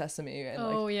and to sesame, and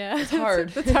it's hard.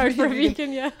 That's hard for a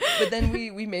vegan, yeah. But then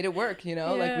we made it work, you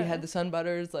know. Yeah. Like we had the sun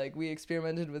butters, like we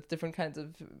experimented with different kinds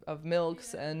of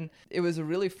milks, and it was a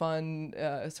really fun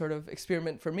sort of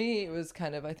experiment for me. It was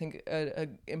kind of, I think, a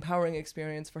empowering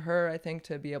experience for her, I think,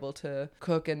 to be able to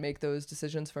cook and make those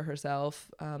decisions for herself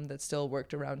that still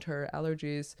worked around her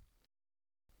allergies.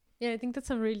 Yeah, I think that's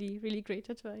some really, really great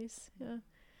advice.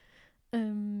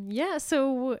 Yeah.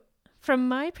 So from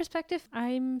my perspective,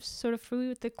 I'm sort of through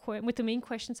with the main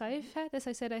questions I've had. As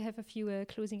I said, I have a few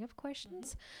closing up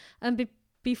questions.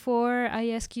 Before I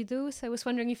ask you those, I was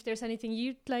wondering if there's anything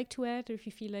you'd like to add, or if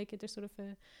you feel like there's sort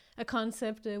of a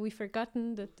concept we've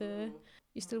forgotten that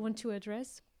you still want to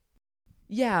address.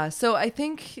 Yeah, so I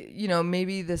think, you know,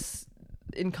 maybe this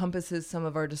encompasses some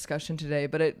of our discussion today,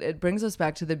 but it brings us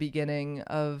back to the beginning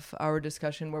of our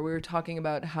discussion, where we were talking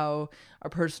about how our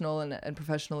personal and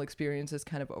professional experiences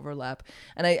kind of overlap.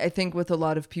 And I think with a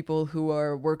lot of people who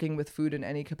are working with food in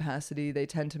any capacity, they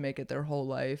tend to make it their whole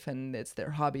life, and it's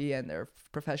their hobby and their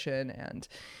profession, and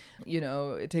you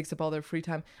know, it takes up all their free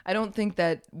time. I don't think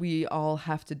that we all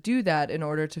have to do that in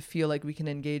order to feel like we can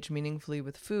engage meaningfully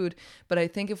with food. But I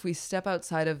think if we step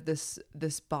outside of this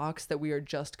box that we are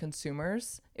just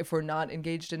consumers, if we're not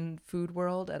engaged in food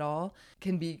world at all,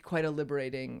 can be quite a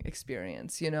liberating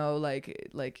experience. You know,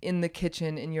 like in the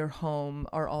kitchen in your home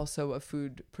are also a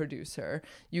food producer.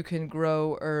 You can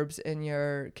grow herbs in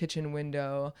your kitchen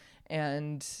window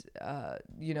and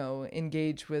you know,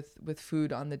 engage with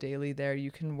food on the daily there.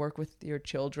 You can work with your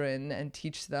children and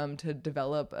teach them to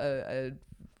develop a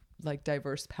like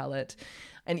diverse palate.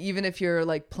 And even if you're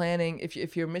like planning,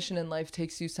 if your mission in life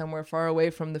takes you somewhere far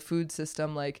away from the food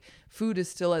system, like food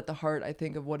is still at the heart, I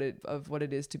think, of what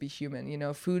it is to be human. You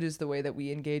know, food is the way that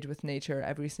we engage with nature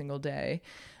every single day,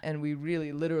 and we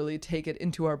really literally take it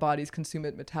into our bodies, consume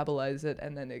it, metabolize it,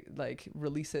 and then like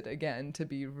release it again to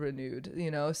be renewed. You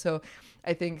know, so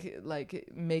I think like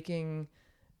making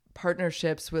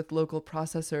partnerships with local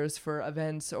processors for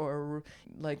events, or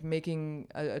like making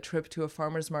a trip to a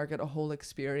farmer's market a whole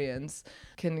experience,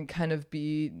 can kind of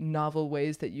be novel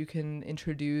ways that you can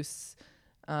introduce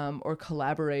or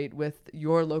collaborate with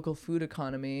your local food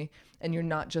economy, and you're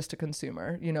not just a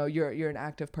consumer. You know, you're an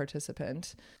active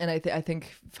participant. And I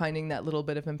think finding that little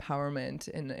bit of empowerment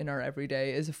in our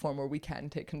everyday is a form where we can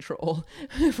take control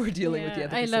if we're dealing with the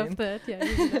Anthropocene. I love that. Yeah, I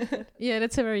really love that. Yeah,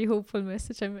 that's a very hopeful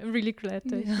message. I'm really glad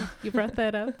that you brought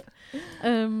that up.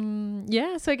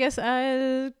 Yeah, so I guess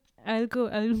I'll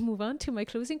move on to my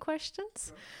closing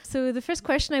questions. So the first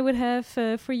question I would have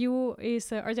for you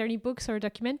is, are there any books or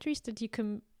documentaries that you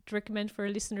can recommend for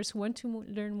listeners who want to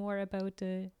learn more about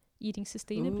eating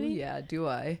sustainably? Ooh, yeah, do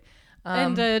I?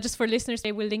 And just for listeners,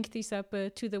 I will link these up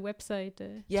to the website,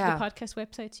 to the podcast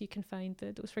website, so you can find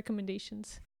those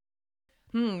recommendations.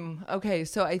 Okay,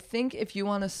 so I think if you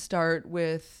want to start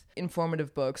with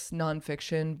informative books,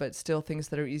 nonfiction, but still things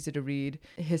that are easy to read,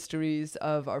 histories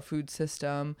of our food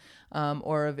system,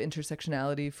 or of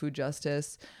intersectionality, food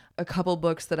justice, a couple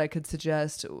books that I could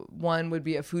suggest. One would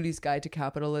be A Foodie's Guide to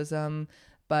Capitalism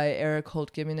by Eric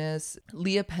Holt-Gimenez.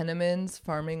 Leah Penniman's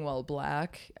Farming While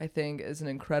Black, I think, is an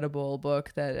incredible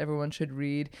book that everyone should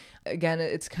read. Again,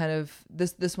 it's kind of,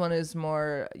 this one is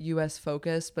more US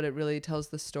focused, but it really tells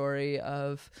the story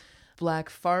of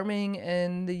Black farming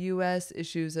in the US,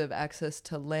 issues of access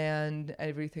to land,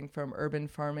 everything from urban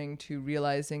farming to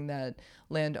realizing that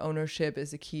land ownership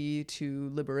is a key to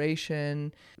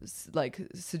liberation, like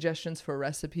suggestions for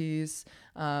recipes,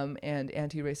 and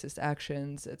anti-racist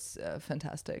actions. It's a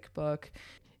fantastic book.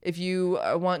 If you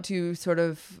want to sort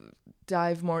of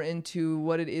dive more into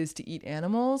what it is to eat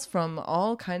animals from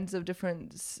all kinds of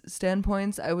different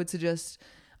standpoints, I would suggest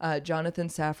Jonathan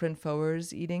Safran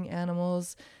Foer's Eating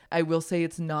Animals. I will say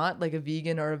it's not like a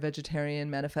vegan or a vegetarian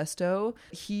manifesto.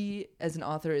 He, as an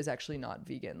author, is actually not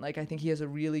vegan. Like, I think he has a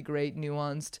really great,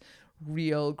 nuanced,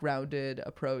 real, grounded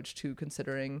approach to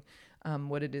considering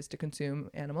what it is to consume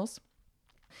animals.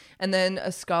 And then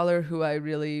a scholar who I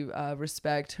really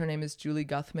respect, her name is Julie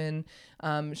Guthman.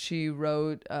 She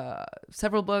wrote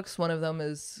several books. One of them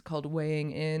is called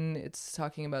Weighing In. It's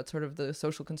talking about sort of the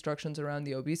social constructions around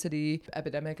the obesity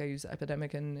epidemic. I use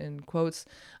epidemic in quotes,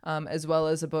 as well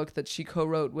as a book that she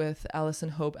co-wrote with Alison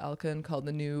Hope Alkin called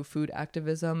The New Food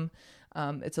Activism.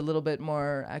 It's a little bit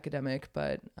more academic,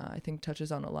 but I think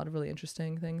touches on a lot of really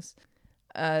interesting things.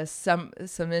 Samin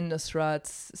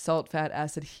Nosrat's Salt, Fat,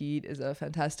 Acid, Heat is a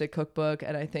fantastic cookbook,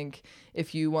 and I think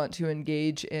if you want to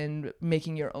engage in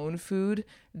making your own food,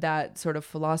 that sort of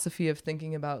philosophy of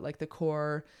thinking about like the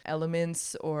core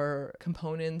elements or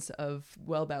components of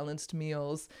well-balanced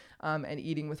meals and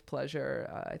eating with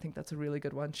pleasure, I think that's a really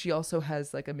good one. She also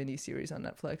has like a mini series on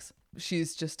Netflix.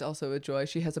 She's just also a joy.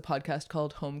 She has a podcast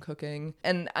called Home Cooking.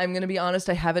 And I'm going to be honest,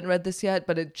 I haven't read this yet,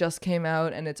 but it just came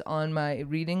out and it's on my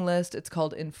reading list. It's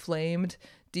called Inflamed: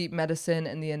 Deep Medicine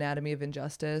and the Anatomy of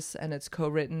Injustice. And it's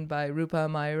co-written by Rupa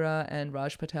Maira and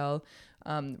Raj Patel.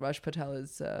 Raj Patel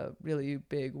is a really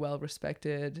big,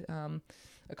 well-respected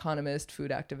economist,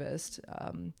 food activist.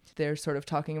 They're sort of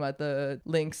talking about the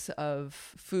links of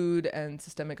food and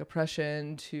systemic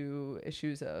oppression to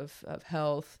issues of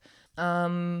health.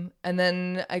 And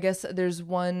then I guess there's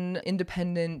one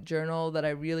independent journal that I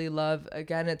really love.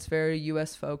 Again, it's very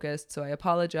US focused, so I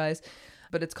apologize,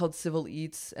 but it's called Civil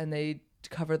Eats, and they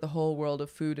cover the whole world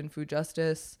of food and food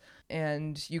justice.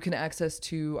 And you can access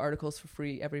 2 articles for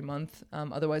free every month.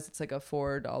 Otherwise, it's like a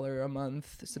 $4 a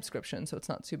month subscription, so it's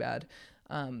not too bad.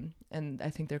 And I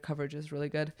think their coverage is really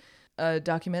good. A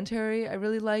documentary I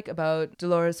really like about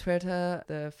Dolores Huerta,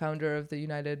 the founder of the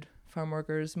United Farm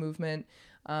Workers Movement.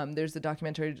 There's a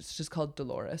documentary just called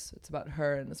Dolores. It's about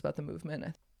her and it's about the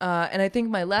movement. And I think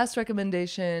my last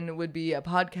recommendation would be a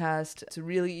podcast. It's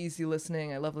really easy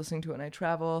listening. I love listening to it when I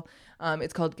travel.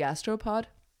 It's called Gastropod.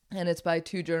 And it's by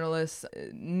 2 journalists,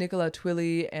 Nicola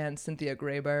Twilley and Cynthia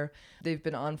Graber. They've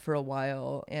been on for a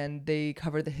while, and they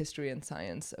cover the history and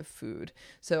science of food.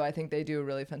 So I think they do a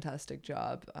really fantastic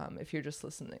job if you're just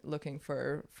looking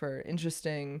for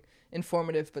interesting,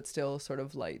 informative, but still sort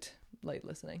of light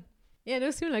listening. Yeah,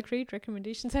 those seem like great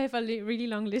recommendations. I have a really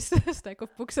long list, stack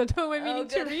of books at home I'm meaning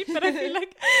to read, but I feel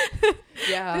like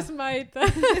this might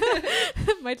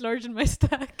largen my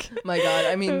stack. My God,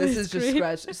 I mean, this is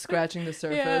just scratching the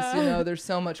surface. Yeah. You know, there's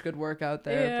so much good work out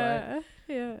there.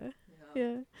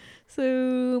 Yeah.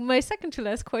 So my second to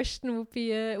last question would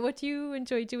be what do you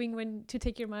enjoy doing when to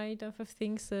take your mind off of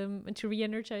things and to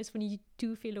re-energize when you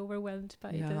do feel overwhelmed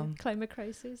by the climate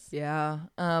crisis? Yeah.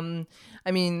 I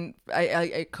mean,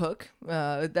 I cook.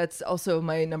 That's also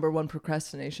my number one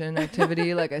procrastination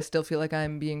activity. Like, I still feel like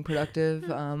I'm being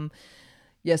productive.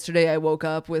 Yesterday, I woke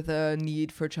up with a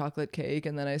need for chocolate cake,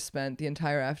 and then I spent the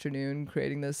entire afternoon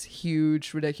creating this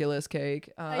huge, ridiculous cake.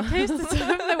 I tasted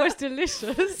some that was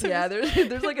delicious. Yeah,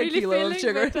 there's like a really kilo of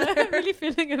sugar. Really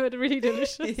feeling it really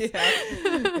delicious.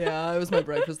 Yeah, it was my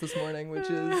breakfast this morning, which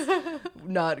is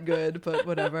not good, but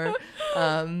whatever.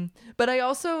 But I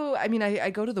also, I mean, I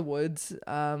go to the woods.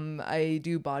 I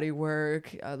do body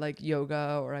work, like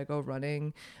yoga, or I go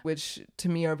running, which to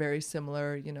me are very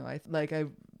similar. You know,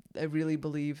 I really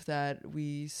believe that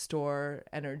we store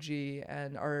energy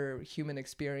and our human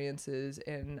experiences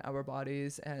in our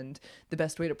bodies, and the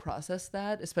best way to process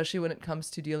that, especially when it comes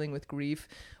to dealing with grief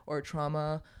or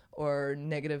trauma or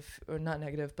negative, or not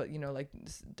negative, but, you know, like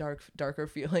darker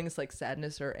feelings like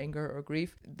sadness or anger or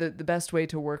grief, the best way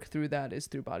to work through that is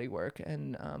through body work.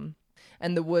 And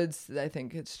the woods, I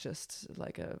think it's just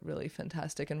like a really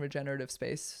fantastic and regenerative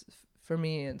space for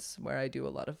me. It's where I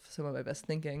do some of my best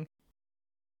thinking.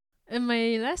 And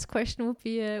my last question would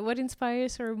be, what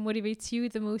inspires or motivates you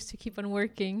the most to keep on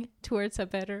working towards a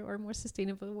better or more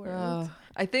sustainable world?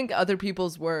 I think other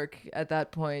people's work at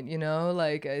that point, you know,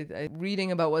 like I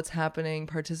reading about what's happening,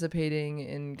 participating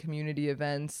in community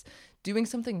events, doing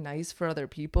something nice for other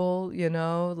people, you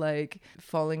know, like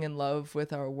falling in love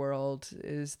with our world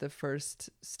is the first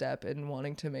step in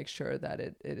wanting to make sure that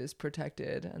it is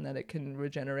protected and that it can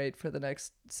regenerate for the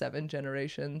next 7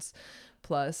 generations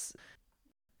plus.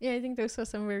 Yeah, I think those are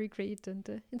some very great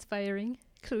and inspiring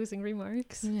closing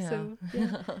remarks. Yeah.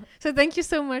 So thank you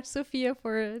so much, Sophia,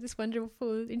 for this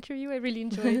wonderful interview. I really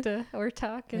enjoyed our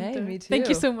talk. And, me too. Thank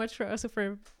you so much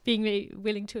for being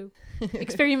willing to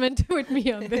experiment with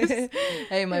me on this.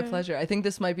 Hey, my pleasure. I think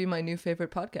this might be my new favorite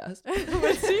podcast.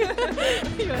 We'll see. You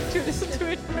have to listen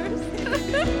to it first.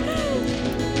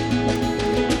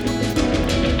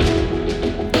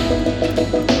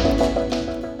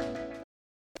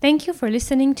 Thank you for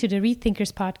listening to the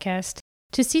Rethinkers podcast.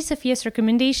 To see Sophia's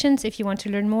recommendations, if you want to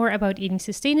learn more about eating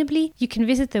sustainably, you can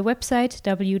visit the website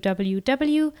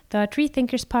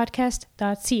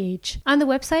www.rethinkerspodcast.ch. On the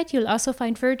website, you'll also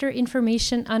find further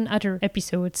information on other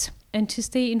episodes. And to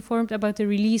stay informed about the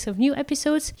release of new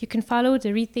episodes, you can follow the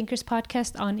Rethinkers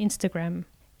podcast on Instagram.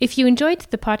 If you enjoyed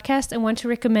the podcast and want to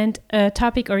recommend a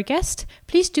topic or guest,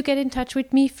 please do get in touch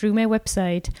with me through my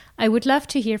website. I would love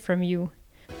to hear from you.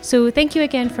 So thank you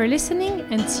again for listening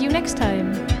and see you next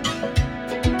time.